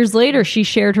 Well, years later, she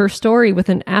shared her story with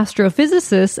an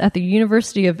astrophysicist at the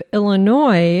University of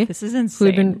Illinois. This is insane. Who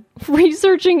had been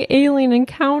researching alien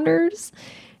encounters.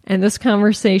 And this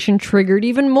conversation triggered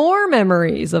even more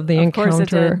memories of the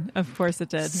encounter. Of course it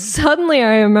did. Suddenly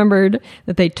I remembered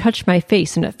that they touched my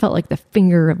face and it felt like the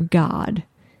finger of God.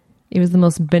 It was the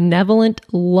most benevolent,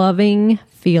 loving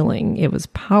feeling. It was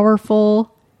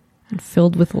powerful and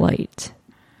filled with light.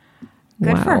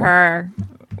 Good for her.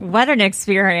 What an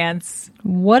experience.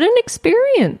 What an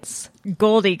experience.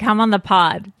 Goldie, come on the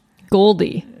pod.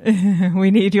 Goldie. We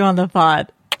need you on the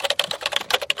pod.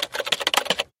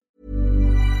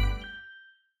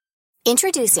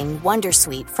 Introducing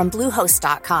Wondersuite from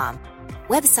Bluehost.com.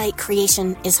 Website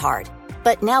creation is hard,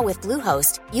 but now with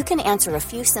Bluehost, you can answer a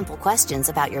few simple questions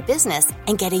about your business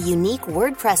and get a unique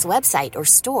WordPress website or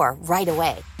store right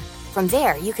away. From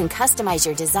there, you can customize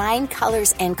your design,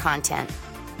 colors, and content.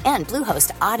 And Bluehost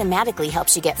automatically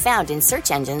helps you get found in search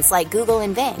engines like Google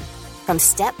and Bing. From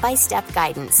step-by-step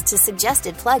guidance to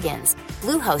suggested plugins,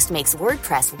 Bluehost makes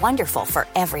WordPress wonderful for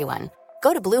everyone.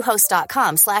 Go to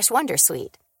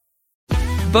Bluehost.com/Wondersuite.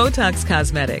 Botox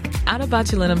Cosmetic, out of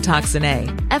botulinum toxin A,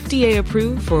 FDA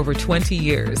approved for over 20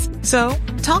 years. So,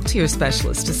 talk to your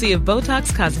specialist to see if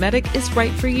Botox Cosmetic is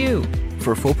right for you.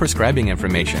 For full prescribing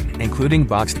information, including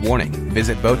boxed warning,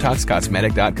 visit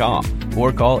BotoxCosmetic.com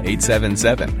or call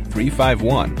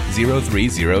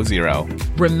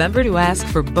 877-351-0300. Remember to ask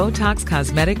for Botox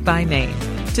Cosmetic by name.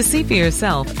 To see for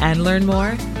yourself and learn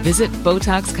more, visit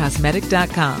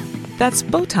BotoxCosmetic.com. That's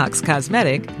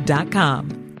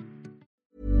BotoxCosmetic.com.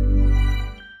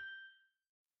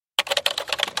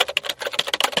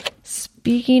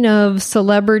 Speaking of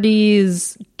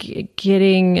celebrities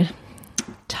getting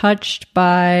touched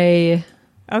by...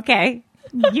 Okay,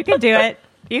 you can do it.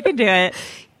 You can do it.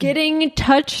 Getting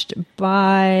touched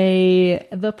by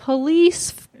the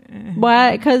police.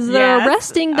 Why? Because they're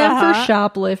arresting them for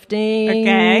shoplifting.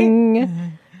 Okay.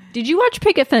 Did you watch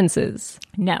Picket Fences?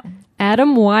 No.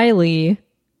 Adam Wiley,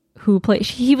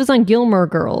 he was on Gilmore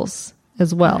Girls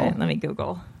as well. Right, let me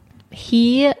Google.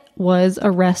 He was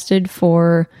arrested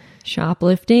for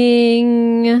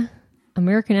shoplifting,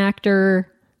 American actor,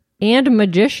 and a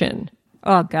magician.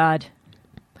 Oh, God.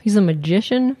 He's a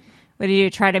magician? What did you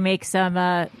try to make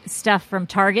some stuff from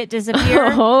Target disappear?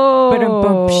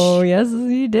 Oh, yes,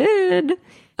 he did.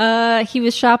 He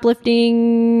was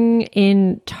shoplifting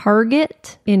in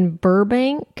Target in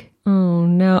Burbank. Oh,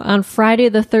 no. On Friday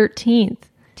the 13th,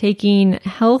 taking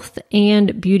health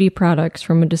and beauty products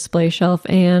from a display shelf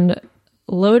and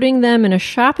loading them in a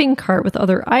shopping cart with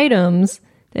other items.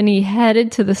 Then he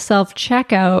headed to the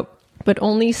self-checkout, but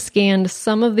only scanned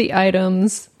some of the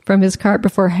items from his cart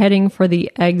before heading for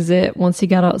the exit. Once he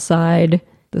got outside,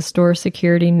 the store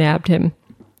security nabbed him.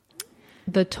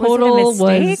 The total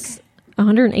was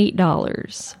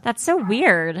 $108. That's so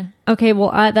weird. Okay,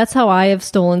 well, that's how I have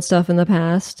stolen stuff in the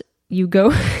past. You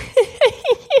go...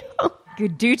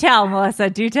 Do tell, Melissa.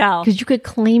 Do tell. Because you could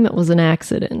claim it was an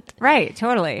accident. Right,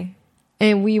 totally.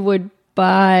 And we would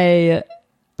buy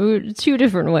 2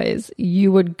 different ways.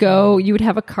 You would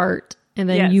have a cart, and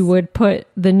then you would put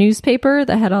the newspaper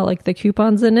that had all like the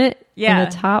coupons in it in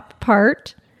the top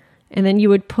part. And then you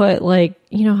would put like,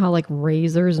 you know how like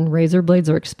razors and razor blades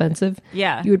are expensive?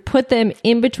 Yeah. You would put them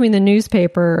in between the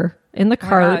newspaper in the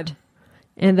cart.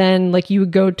 And then like you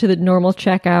would go to the normal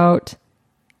checkout.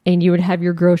 And you would have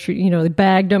your grocery, they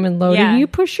bagged them and loaded. Yeah. You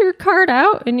push your cart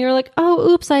out and you're like,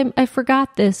 oh, oops, I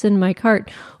forgot this in my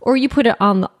cart. Or you put it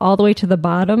on all the way to the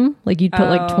bottom. Like you'd put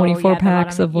like 24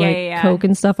 packs of Coke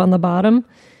and stuff on the bottom.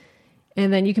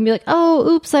 And then you can be like,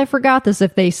 oh, oops, I forgot this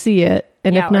if they see it.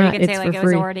 And if not, it's for free. It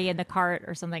was already in the cart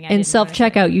or something. And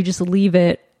self-checkout, you just leave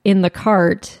it in the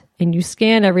cart and you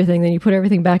scan everything. Then you put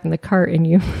everything back in the cart and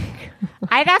you...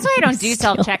 That's why I don't do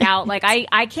self-checkout. Like,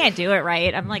 I can't do it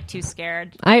right. I'm, like, too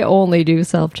scared. I only do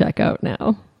self-checkout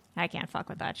now. I can't fuck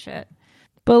with that shit.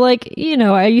 But, like,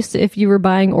 I used to, if you were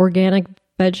buying organic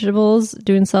vegetables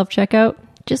doing self-checkout,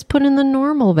 just put in the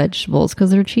normal vegetables because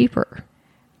they're cheaper.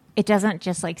 It doesn't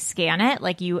just, like, scan it?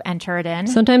 Like, you enter it in?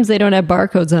 Sometimes they don't have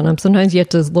barcodes on them. Sometimes you have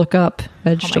to look up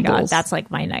vegetables. Oh, my God. That's, like,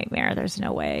 my nightmare. There's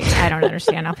no way. I don't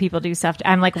understand how people do stuff.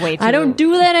 I'm, like, way too... I don't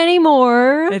do that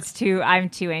anymore. I'm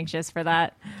too anxious for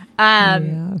that.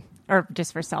 Or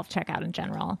just for self-checkout in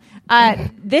general.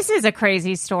 This is a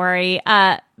crazy story.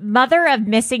 Mother of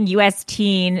missing U.S.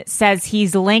 teen says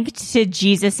he's linked to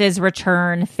Jesus's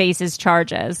return, faces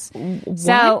charges. What?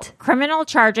 So criminal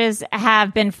charges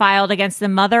have been filed against the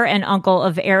mother and uncle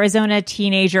of Arizona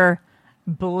teenager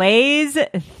Blaze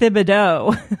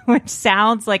Thibodeau, which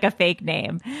sounds like a fake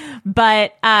name.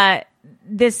 But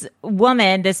this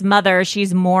woman, this mother,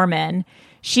 she's Mormon.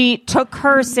 She took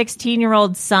her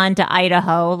 16-year-old son to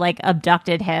Idaho, like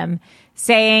abducted him,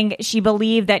 saying she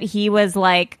believed that he was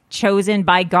like chosen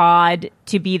by God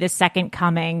to be the second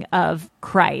coming of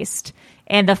Christ.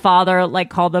 And the father like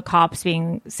called the cops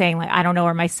saying like, I don't know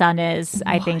where my son is.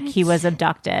 I think he was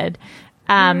abducted.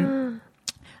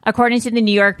 According to the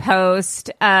New York Post,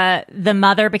 the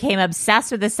mother became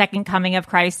obsessed with the second coming of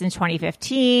Christ in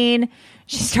 2015.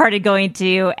 She started going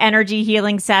to energy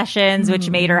healing sessions, which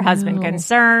made her husband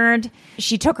concerned.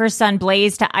 She took her son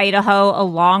Blaze to Idaho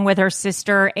along with her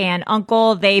sister and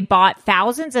uncle. They bought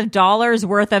thousands of dollars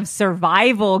worth of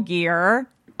survival gear.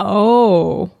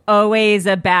 Oh. Always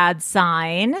a bad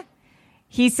sign.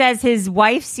 He says his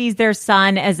wife sees their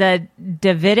son as a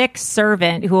Davidic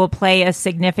servant who will play a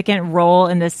significant role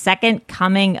in the second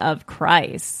coming of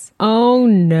Christ. Oh,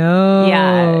 no.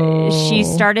 Yeah. She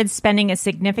started spending a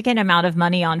significant amount of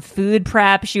money on food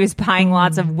prep. She was buying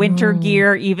lots of winter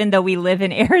gear, even though we live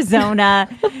in Arizona.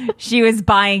 She was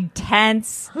buying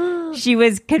tents. She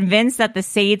was convinced that the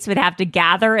saints would have to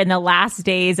gather in the last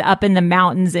days up in the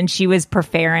mountains, and she was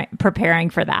preparing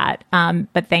for that.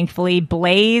 But thankfully,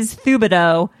 Blaze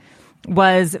Thibodeau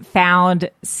was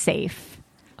found safe.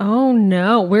 Oh,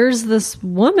 no. Where's this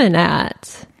woman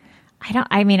at?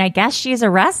 I guess she's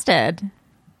arrested.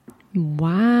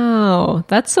 Wow.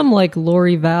 That's some like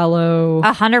Lori Vallow.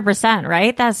 100%,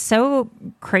 right? That's so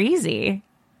crazy.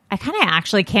 I kind of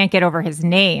actually can't get over his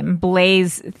name,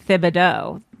 Blaze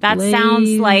Thibodeau. That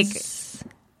sounds like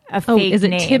a fake is it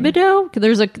name. Thibodeau?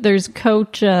 There's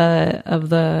coach of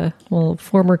the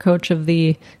former coach of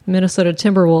the Minnesota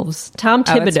Timberwolves, Tom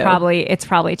Thibodeau. It's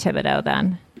probably Thibodeau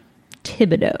then.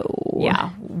 Thibodeau. Yeah.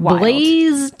 Wild.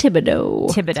 Blaze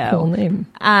Thibodeau. That's a cool name.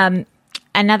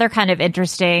 Another kind of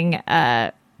interesting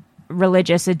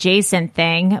religious adjacent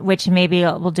thing, which maybe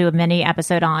we'll do a mini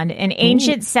episode on. An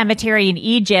ancient cemetery in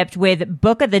Egypt with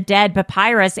Book of the Dead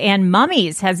papyrus and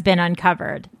mummies has been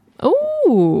uncovered.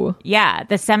 Oh. Yeah.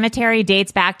 The cemetery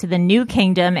dates back to the New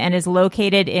Kingdom and is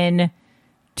located in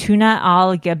Tuna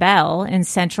al-Gabel in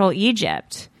central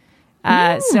Egypt.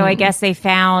 So I guess they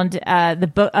found a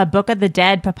Book of the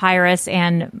Dead papyrus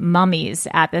and mummies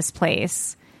at this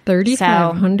place.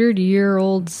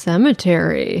 3,500-year-old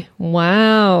cemetery.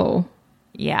 Wow.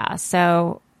 Yeah,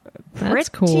 so that's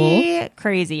cool.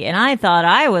 Crazy. And I thought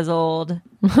I was old.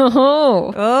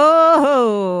 Oh.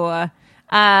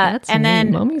 That's and neat.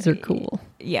 then mummies are cool.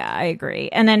 Yeah, I agree.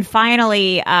 And then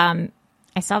finally, I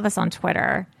saw this on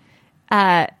Twitter.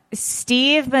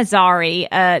 Steve Mazzari,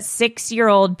 a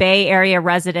 6-year-old Bay Area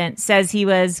resident, says he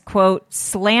was, quote,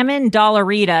 slamming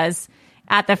dollaritas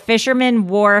at the Fisherman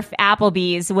Wharf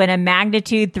Applebee's when a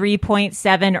magnitude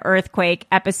 3.7 earthquake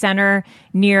epicenter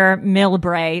near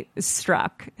Millbrae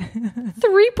struck.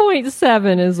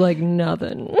 3.7 is like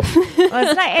nothing.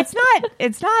 Well,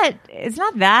 it's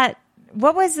not that.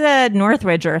 What was the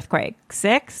Northridge earthquake?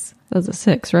 6? That was a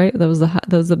 6, right? That was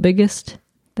the biggest.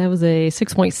 That was a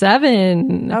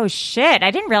 6.7. Oh shit!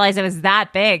 I didn't realize it was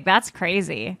that big. That's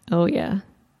crazy. Oh yeah.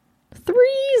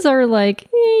 3s are like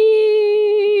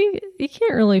you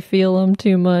can't really feel them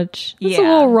too much. It's a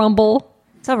little rumble.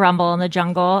 It's a rumble in the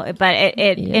jungle, but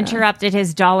it interrupted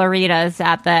his dollaritas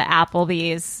at the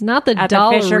Applebee's. Not the at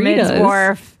dollaritas. The Fisherman's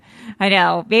Wharf. I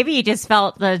know. Maybe he just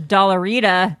felt the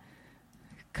dollarita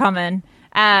coming.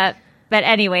 But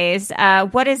anyways,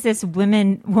 what is this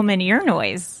woman ear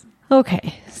noise?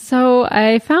 Okay, so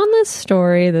I found this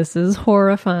story. This is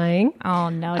horrifying. Oh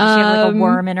no! Does she have like a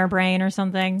worm in her brain or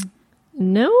something?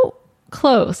 No,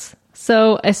 close.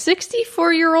 So a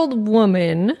 64-year-old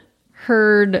woman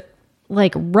heard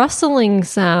like rustling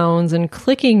sounds and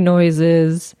clicking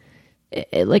noises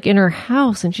like in her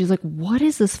house, and she's like, what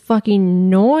is this fucking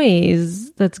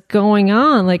noise that's going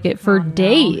on? Like it for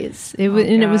days. It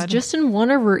was just in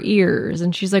one of her ears,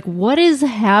 and she's like, what is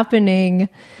happening?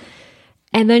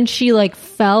 And then she like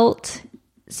felt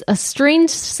a strange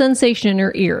sensation in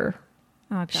her ear.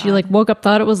 Oh, God. She like woke up,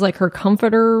 thought it was like her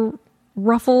comforter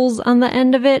ruffles on the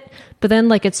end of it, but then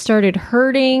like it started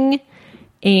hurting,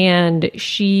 and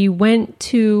she went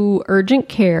to urgent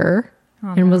care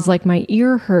and was like, my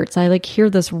ear hurts. I like hear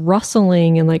this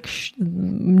rustling and like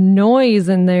noise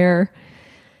in there.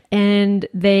 And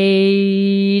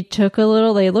they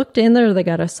looked in there, they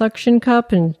got a suction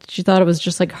cup, and she thought it was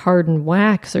just like hardened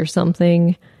wax or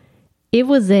something. It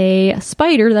was a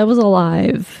spider that was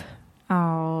alive.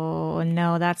 Oh,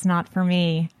 no, that's not for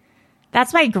me.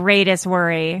 That's my greatest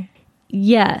worry.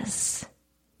 Yes,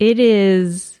 it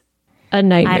is a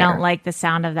nightmare. I don't like the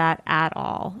sound of that at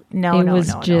all. No.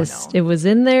 It was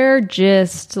in there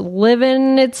just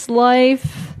living its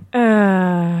life.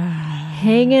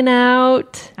 Hanging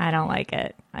out. I don't like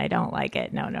it.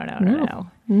 No.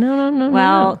 No.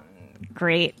 Well,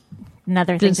 great.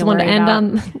 Another thing to worry about.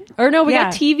 We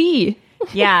got TV.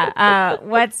 Yeah.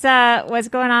 What's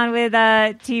going on with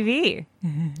TV?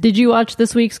 Did you watch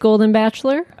this week's Golden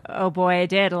Bachelor? Oh boy, I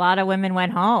did. A lot of women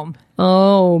went home.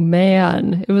 Oh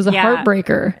man, it was a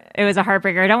heartbreaker. It was a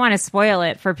heartbreaker. I don't want to spoil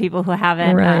it for people who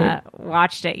haven't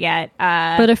watched it yet.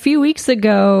 But a few weeks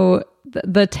ago,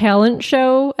 the talent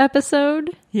show episode.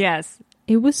 Yes.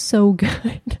 It was so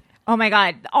good. Oh my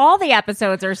God. All the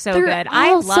episodes are so good.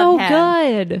 I love so him.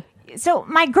 Good. So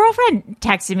my girlfriend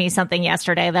texted me something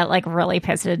yesterday that like really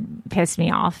pissed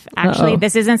me off. Actually,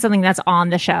 This isn't something that's on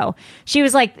the show. She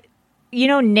was like, you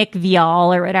know, Nick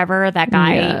Viall or whatever, that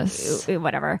guy, yes.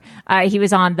 Whatever. He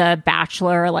was on The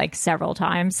Bachelor like several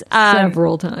times.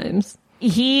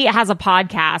 He has a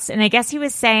podcast, and I guess he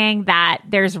was saying that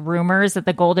there's rumors that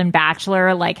the Golden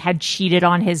Bachelor like had cheated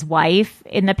on his wife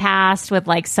in the past with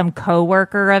like some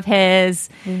coworker of his.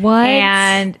 What?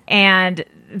 And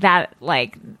that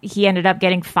like he ended up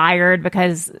getting fired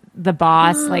because the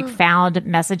boss like found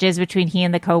messages between he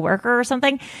and the coworker or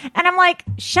something. And I'm like,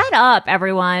 shut up,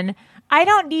 everyone. I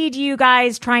don't need you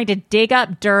guys trying to dig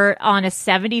up dirt on a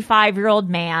 75-year-old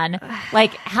man.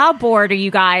 Like, how bored are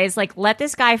you guys? Like, let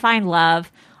this guy find love.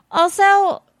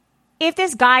 Also, if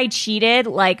this guy cheated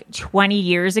like 20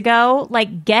 years ago,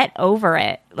 like, get over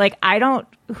it. Like,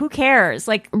 who cares?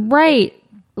 Like, right.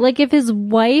 Like, if his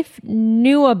wife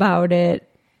knew about it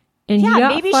and he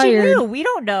got maybe fired, she knew. We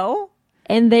don't know.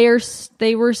 And they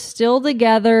were still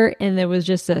together, and it was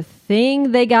just a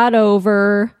thing they got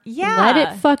over. Yeah. Let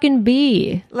it fucking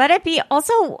be. Let it be.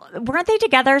 Also, weren't they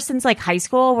together since like high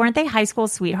school? Weren't they high school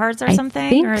sweethearts or something? I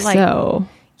think or, like, so.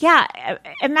 Yeah.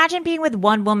 Imagine being with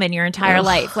one woman your entire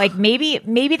life. Like maybe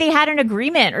they had an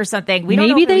agreement or something. We don't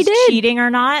know if it was cheating or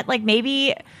not. Like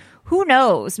maybe, who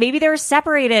knows? Maybe they were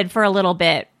separated for a little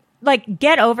bit. Like,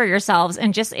 get over yourselves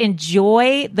and just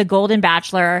enjoy the Golden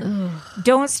Bachelor.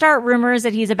 Don't start rumors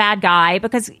that he's a bad guy,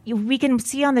 because we can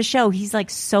see on the show he's like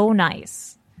so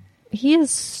nice. He is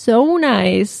so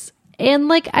nice. And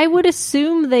like, I would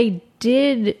assume the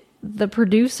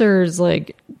producers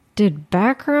like did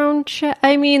background check.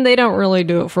 I mean, they don't really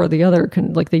do it for the other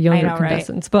the younger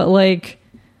contestants, right? But like,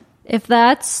 if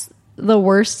that's the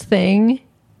worst thing,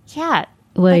 yeah.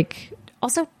 Like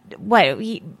also, what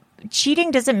cheating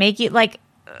doesn't make you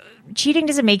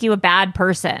a bad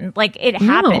person. Like, it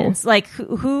happens. Like,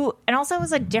 who and also it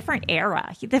was a different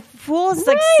era. The fool is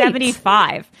like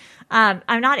 75. I'm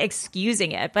not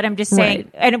excusing it, but I'm just saying,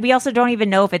 and we also don't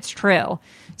even know if it's true.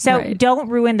 So don't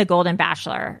ruin the Golden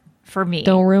Bachelor for me.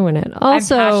 Don't ruin it.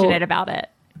 Also, I'm passionate about it.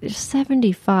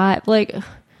 75. Like,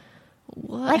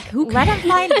 what? Like, let him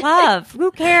find love.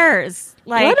 Who cares?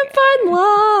 Like, let him find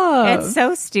love. It's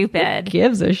so stupid. Who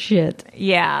gives a shit?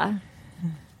 Yeah.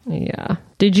 Yeah.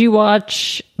 Did you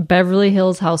watch Beverly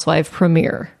Hills Housewife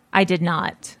premiere? I did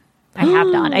not. I have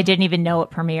not. I didn't even know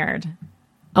it premiered.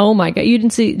 Oh my God. You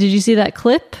didn't see, did you see that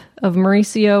clip of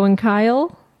Mauricio and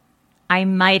Kyle? I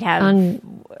might have.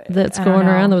 That's going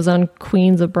around. That was on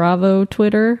Queens of Bravo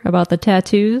Twitter about the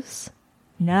tattoos.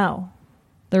 No.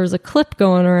 There was a clip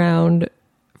going around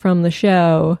from the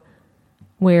show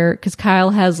where, because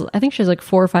Kyle has, I think she has like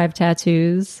 4 or 5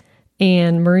 tattoos,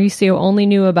 and Mauricio only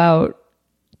knew about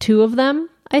 2 of them,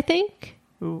 I think.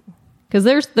 Because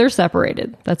they're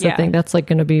separated. That's the thing. That's like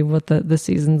going to be what the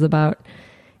season's about.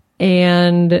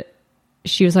 And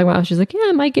she was talking about, she's like, yeah,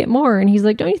 I might get more. And he's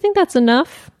like, don't you think that's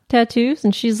enough tattoos?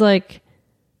 And she's like,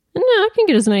 no, I can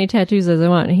get as many tattoos as I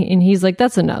want. And he's like,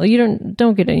 that's enough. You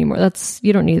don't get any more.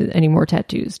 You don't need any more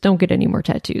tattoos. Don't get any more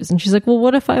tattoos. And she's like, well,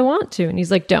 what if I want to? And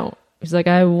he's like, don't. He's like,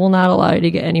 I will not allow you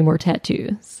to get any more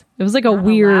tattoos. It was like a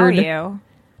weird. Allow you.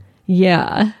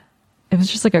 Yeah. It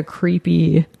was just like a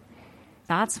creepy.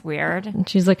 That's weird. And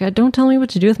she's like, don't tell me what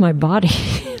to do with my body.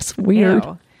 It's weird.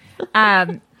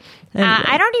 Anyway.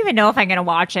 I don't even know if I'm going to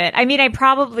watch it. I mean, I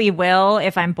probably will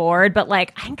if I'm bored, but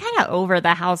like, I'm kind of over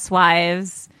the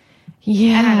Housewives.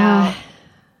 Yeah. I don't know.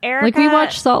 Erica, like, we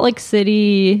watched Salt Lake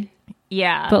City.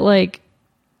 Yeah. But like,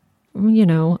 you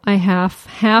know, I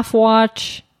half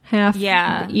watch, half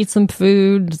eat some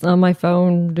food on my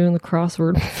phone doing the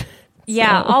crossword.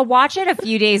 Yeah, I'll watch it a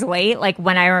few days late, like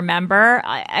when I remember,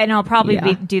 and I'll probably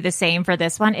do the same for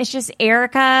this one. It's just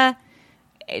Erica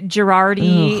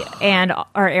Girardi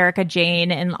or Erica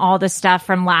Jane and all the stuff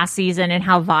from last season and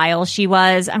how vile she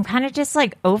was. I'm kind of just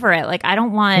like over it. Like, I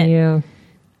don't want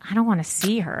to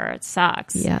see her. It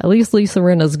sucks. Yeah, at least Lisa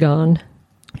Rinna's gone.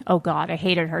 Oh God, I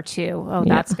hated her too. Oh,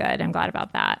 that's good. I'm glad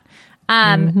about that.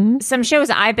 Some shows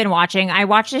I've been watching. I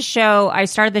watched this show. I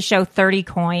started the show 30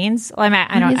 Coins. Well,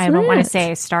 I don't want to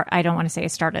say I don't want to say I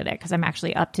started it because I'm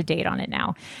actually up to date on it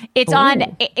now. It's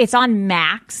on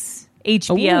Max,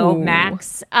 HBO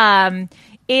Max.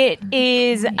 It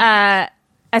is a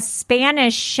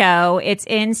Spanish show. It's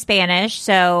in Spanish,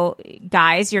 so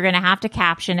guys, you're going to have to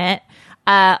caption it.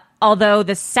 Although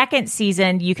the second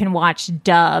season you can watch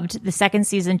dubbed. The second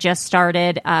season just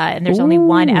started, and there's only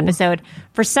 1 episode.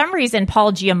 For some reason,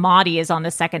 Paul Giamatti is on the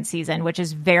second season, which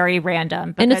is very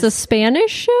random. And it's a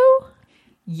Spanish show?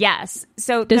 Yes.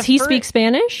 So does he speak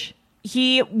Spanish?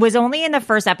 He was only in the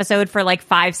first episode for like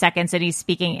 5 seconds, and he's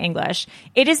speaking English.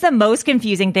 It is the most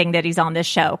confusing thing that he's on this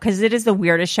show, because it is the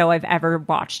weirdest show I've ever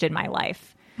watched in my life.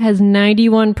 Has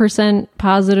 91%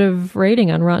 positive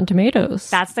rating on Rotten Tomatoes.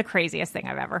 That's the craziest thing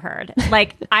I've ever heard.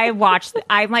 Like, I'm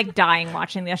like dying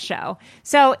watching this show.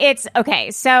 So it's okay.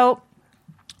 So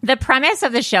the premise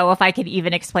of the show, if I could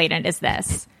even explain it, is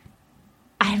this.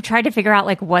 I've tried to figure out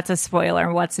like what's a spoiler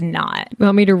and what's not. You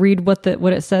want me to read what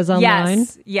it says online?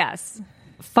 Yes.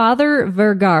 Father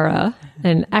Vergara,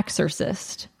 an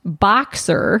exorcist,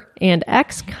 boxer, and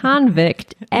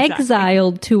ex-convict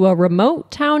exiled to a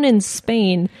remote town in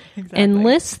Spain,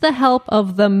 enlists the help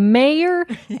of the mayor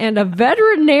and a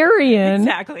veterinarian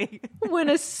when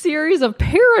a series of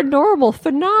paranormal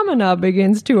phenomena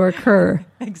begins to occur.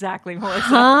 Exactly, Melissa.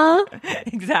 Huh?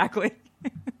 Exactly.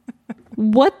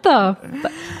 What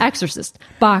the exorcist,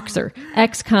 boxer,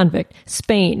 ex-convict,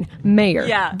 Spain, mayor,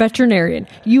 veterinarian,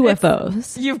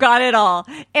 UFOs. You've got it all.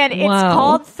 And it's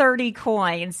called 30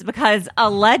 Coins because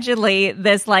allegedly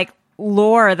this like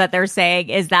lore that they're saying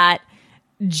is that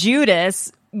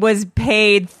Judas was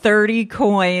paid 30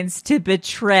 coins to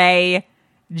betray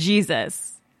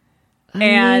Jesus.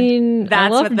 I mean, that's I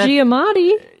love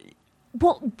Giamatti.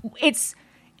 Well, it's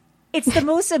the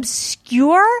most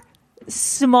obscure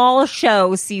small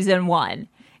show season 1,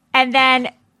 and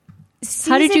then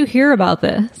how did you hear about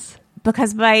this?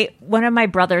 Because one of my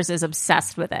brothers is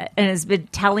obsessed with it and has been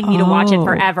telling me to watch it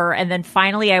forever, and then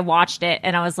finally I watched it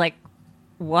and I was like,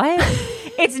 what?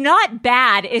 It's not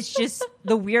bad, it's just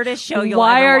the weirdest show you'll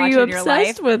ever watch in your life. Why are you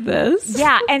obsessed with this?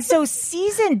 Yeah, and so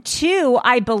season 2,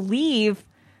 I believe,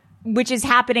 which is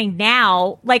happening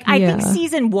now, like I think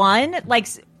season 1 like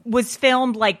was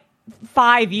filmed like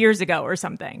 5 years ago or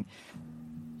something.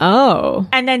 Oh.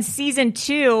 And then season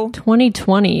 2...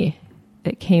 2020,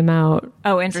 it came out.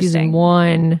 Oh, interesting. Season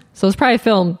 1. So it's probably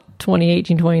filmed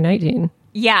 2018, 2019.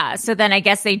 Yeah, so then I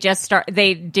guess they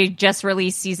just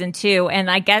released season 2,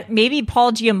 and I guess maybe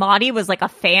Paul Giamatti was like a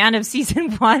fan of season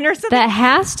 1 or something. That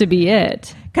has to be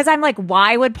it. Because I'm like,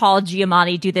 why would Paul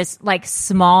Giamatti do this like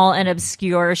small and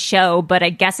obscure show? But I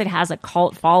guess it has a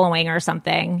cult following or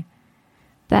something.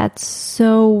 That's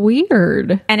so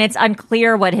weird. And it's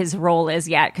unclear what his role is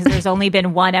yet because there's only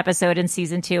been one episode in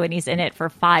season 2 and he's in it for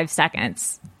 5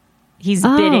 seconds. He's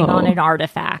bidding on an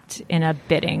artifact in a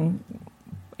bidding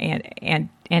and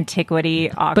antiquity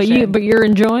auction. But you're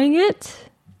enjoying it?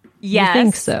 Yes. You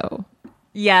think so?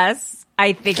 Yes,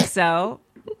 I think so.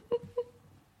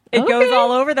 It goes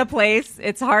all over the place.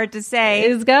 It's hard to say.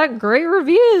 It's got great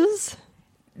reviews.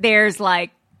 There's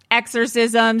like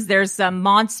exorcisms, there's some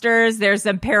monsters, there's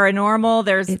some paranormal,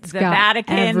 there's the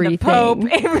Vatican, everything. The Pope.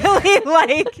 It really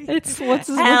like what's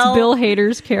Bill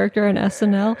Hader's character on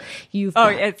SNL?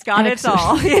 It's got it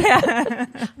all. Yeah.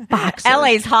 Boxers,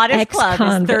 LA's hottest club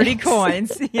is 30 ex-convicts.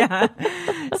 coins. Yeah.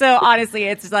 So honestly,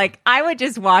 it's like I would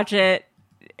just watch it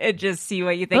and just see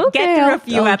what you think. Okay, Get through a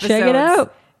few I'll episodes. check it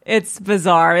out. It's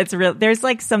bizarre. It's real. There's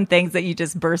like some things that you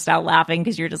just burst out laughing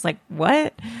because you're just like,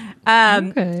 what?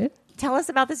 Okay. Tell us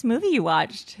about this movie you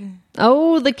watched.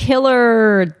 Oh, The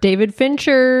Killer, David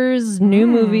Fincher's new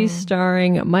movie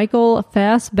starring Michael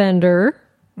Fassbender.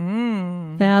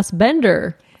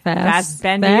 Fassbender.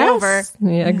 Fassbender over.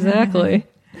 Yeah, exactly.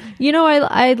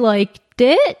 I liked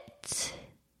it.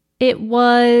 It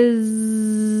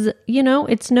was,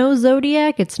 it's no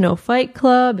Zodiac, it's no Fight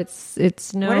Club,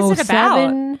 it's no What is it about?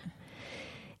 Seven.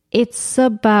 It's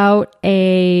about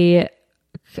an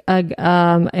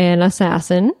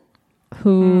assassin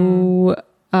who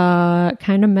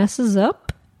kind of messes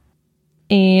up,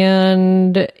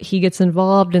 and he gets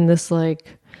involved in this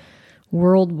like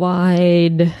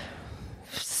worldwide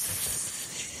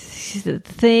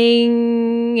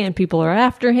thing, and people are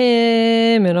after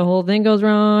him, and a whole thing goes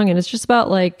wrong, and it's just about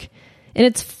like, and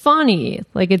it's funny,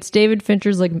 like it's David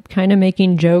Fincher's like kind of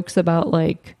making jokes about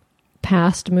like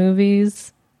past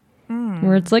movies,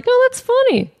 where it's like, oh, that's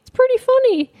funny, it's pretty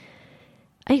funny.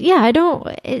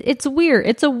 It's weird.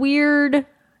 It's a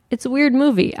weird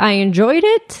movie. I enjoyed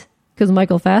it because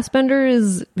Michael Fassbender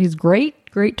he's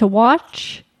great to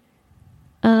watch.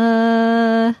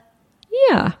 Yeah.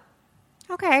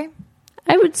 Okay.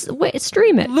 I would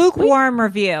stream it. Lukewarm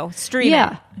review. Stream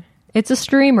it. It's a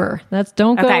streamer.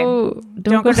 Don't go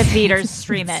to theaters.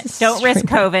 Stream it. Don't risk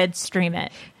COVID. Stream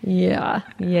it. Yeah.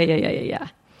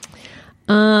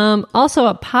 Also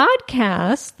a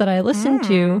podcast that I listen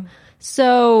to.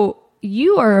 So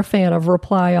you are a fan of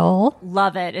Reply All.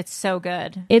 Love it. It's so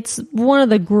good. It's one of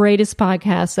the greatest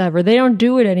podcasts ever. They don't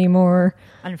do it anymore.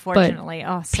 Unfortunately.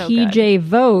 But so PJ good.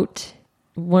 Vogt,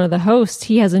 one of the hosts,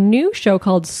 he has a new show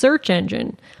called Search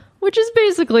Engine, which is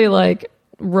basically like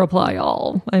Reply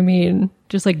All. I mean,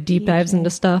 just like deep dives into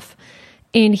stuff.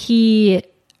 And he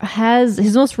has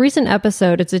his most recent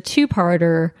episode. It's a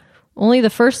 2-parter. Only the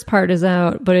first part is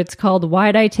out, but it's called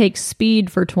Why'd I Take Speed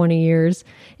for 20 Years?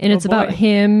 And it's about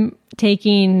him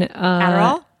taking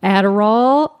Adderall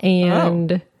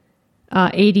and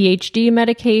ADHD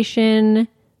medication.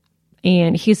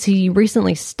 And he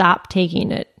recently stopped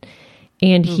taking it.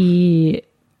 And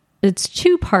it's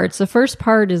 2 parts. The first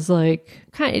part is like,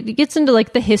 it gets into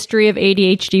like the history of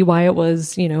ADHD, why it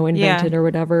was, invented or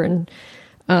whatever. And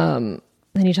then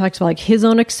he talks about like his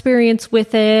own experience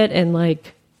with it and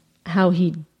like how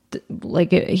he's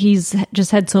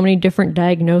just had so many different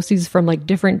diagnoses from like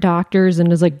different doctors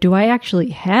and is like, do I actually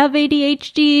have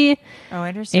ADHD? Oh,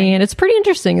 interesting. And it's pretty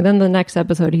interesting. And then the next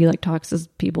episode, he like talks to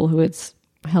people who it's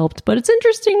helped, but it's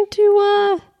interesting. You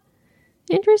want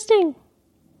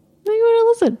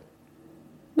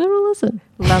to listen.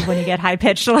 Love when you get high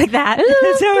pitched like that.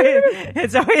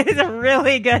 It's always a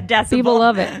really good decibel. People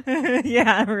love it.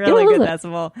 Yeah, really good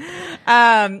decibel.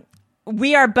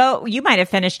 We are both, you might have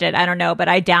finished it, I don't know, but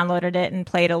I downloaded it and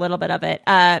played a little bit of it.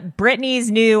 Brittany's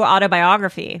new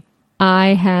autobiography.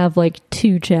 I have like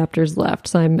 2 chapters left,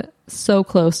 so I'm so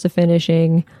close to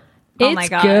finishing. Oh my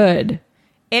God. Good.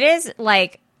 It is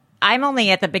like, I'm only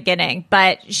at the beginning,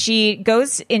 but she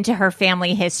goes into her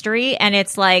family history and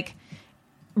it's like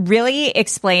really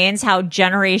explains how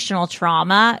generational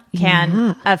trauma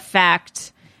can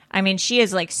affect. I mean, she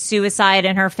is like suicide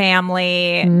in her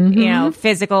family,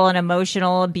 physical and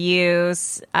emotional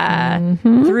abuse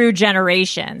through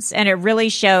generations. And it really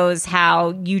shows how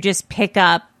you just pick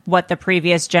up what the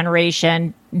previous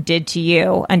generation did to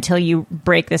you until you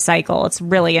break the cycle. It's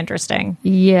really interesting.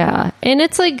 Yeah. And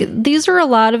it's like, these are a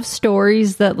lot of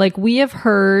stories that like we have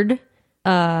heard.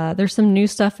 There's some new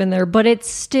stuff in there, but it's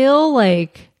still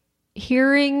like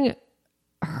hearing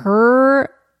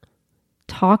her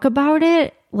talk about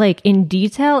it like in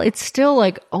detail, it's still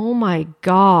like, oh my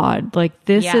God, like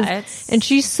this is, and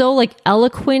she's so like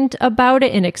eloquent about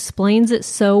it and explains it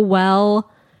so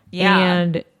well. Yeah.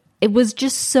 And it was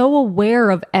just so aware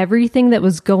of everything that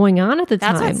was going on at the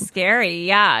time. That's what's scary.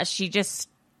 Yeah. She just...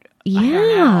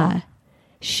 Yeah.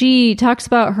 She talks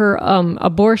about her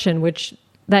abortion, which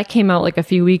that came out like a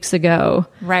few weeks ago.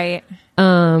 Right.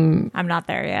 I'm not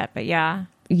there yet, but yeah.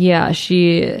 Yeah,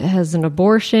 she has an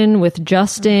abortion with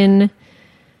Justin,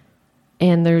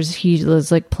 and he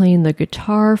was like playing the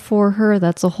guitar for her.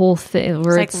 That's a whole thing.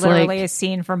 Where it's literally a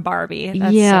scene from Barbie.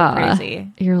 That's so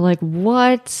crazy. You're like,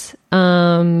 what?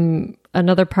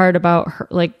 Another part about her,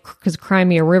 like, because Cry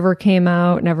Me a River came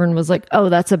out, and everyone was like, oh,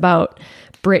 that's about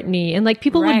Britney. And like,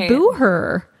 people would boo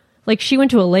her. Like, she went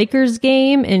to a Lakers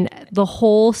game, and the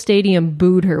whole stadium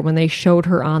booed her when they showed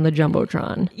her on the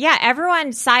Jumbotron. Yeah,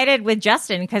 everyone sided with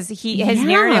Justin because his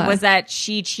narrative was that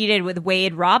she cheated with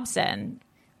Wade Robson,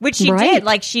 which she did.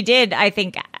 Like, she did, I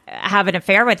think, have an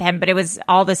affair with him, but it was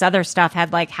all this other stuff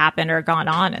had, like, happened or gone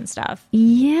on and stuff.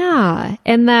 Yeah,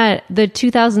 and that the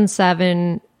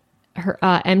 2007 her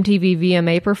MTV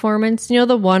VMA performance, you know,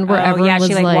 the one where everyone was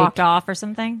she like walked off or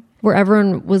something, where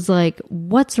everyone was like,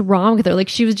 what's wrong with her? Like,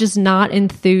 she was just not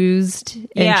enthused.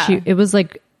 And it was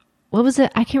like, what was it?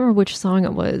 I can't remember which song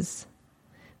it was,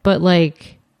 but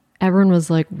like, everyone was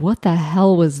like, what the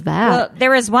hell was that? Well, there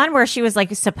was one where she was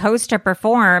like supposed to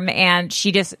perform and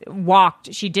she just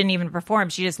walked. She didn't even perform.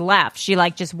 She just left. She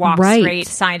like just walked straight,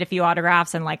 signed a few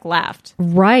autographs and like left.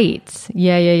 Right.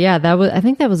 Yeah. I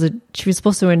think that was she was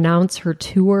supposed to announce her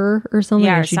tour or something.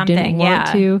 Yeah, and she didn't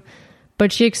want to.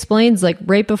 But she explains, like,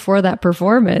 right before that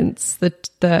performance, the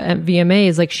VMA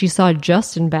is like, she saw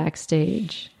Justin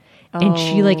backstage and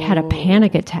she like had a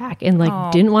panic attack and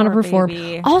like didn't want to perform.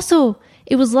 Baby. Also,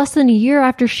 it was less than a year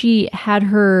after she had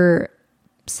her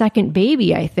second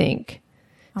baby, I think.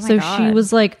 So she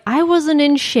was like, I wasn't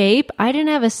in shape. I didn't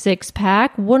have a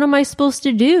 6-pack. What am I supposed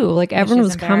to do? Like, everyone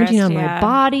was commenting on my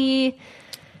body.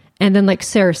 And then like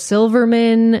Sarah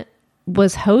Silverman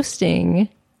was hosting,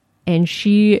 and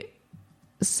she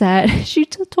said, she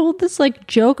told this like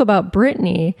joke about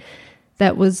Britney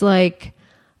that was like,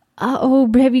 oh,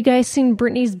 have you guys seen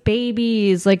Britney's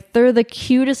babies? Like, they're the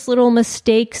cutest little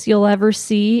mistakes you'll ever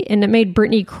see. And it made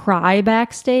Britney cry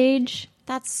backstage.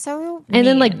 That's so mean. And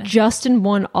then like Justin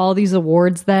won all these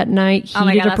awards that night.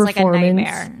 He did a performance. Like a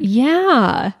nightmare.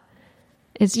 Yeah.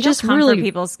 It's just really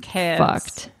people's kids.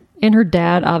 Fucked. And her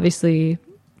dad obviously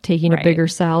taking a bigger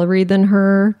salary than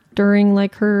her during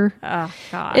like her. Oh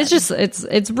God. It's just,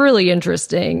 it's really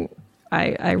interesting.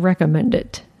 I recommend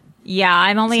it. Yeah,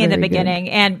 I'm only in the beginning.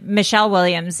 Good. And Michelle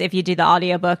Williams, if you do the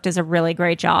audiobook, does a really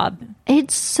great job.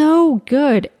 It's so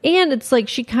good. And it's like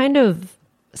she kind of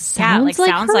sounds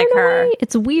like her.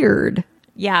 It's weird.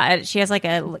 Yeah, she has like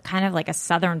a kind of like a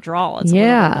southern drawl. It's a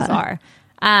little bizarre.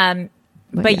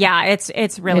 But yeah,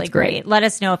 it's really great. Let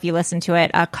us know if you listen to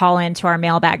it. Call into our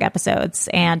mailbag episodes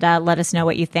and let us know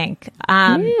what you think.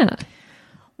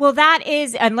 Well, that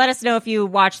is, and let us know if you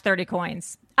watch 30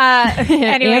 Coins.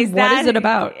 Anyways, and what is it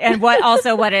about? And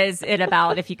what is it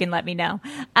about, if you can let me know.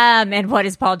 And what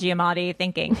is Paul Giamatti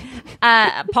thinking?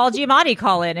 Paul Giamatti,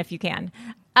 call in if you can.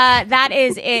 That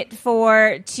is it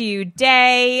for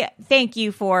today. Thank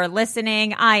you for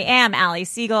listening. I am Allie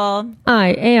Siegel. I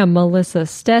am Melissa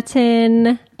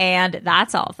Stettin. And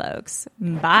that's all, folks.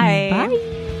 Bye. Bye.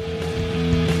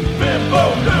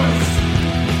 Bimbo News.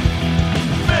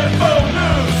 Bimbo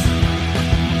News.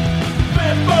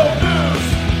 Bimbo News.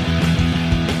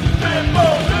 Bimbo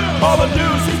News. All the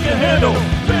news you can handle.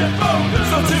 Bimbo News.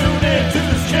 So tune in to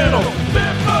this channel.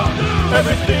 Bimbo News.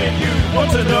 Everything you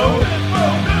want to know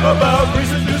about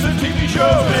recent news and TV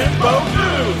shows. Bimbo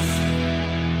News.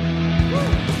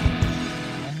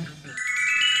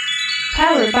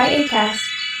 Powered by Acast.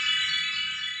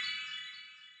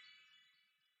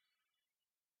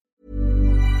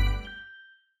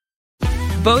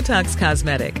 Botox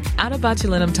Cosmetic, out of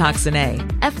botulinum toxin A,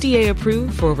 FDA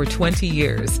approved for over 20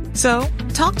 years. So,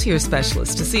 talk to your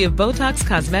specialist to see if Botox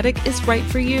Cosmetic is right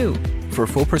for you. For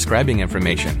full prescribing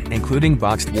information, including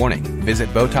boxed warning, visit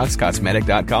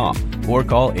BotoxCosmetic.com or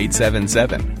call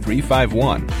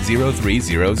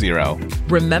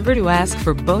 877-351-0300. Remember to ask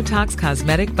for Botox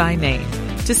Cosmetic by name.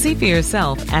 To see for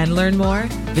yourself and learn more,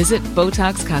 visit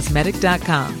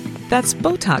BotoxCosmetic.com. That's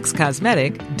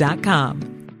BotoxCosmetic.com.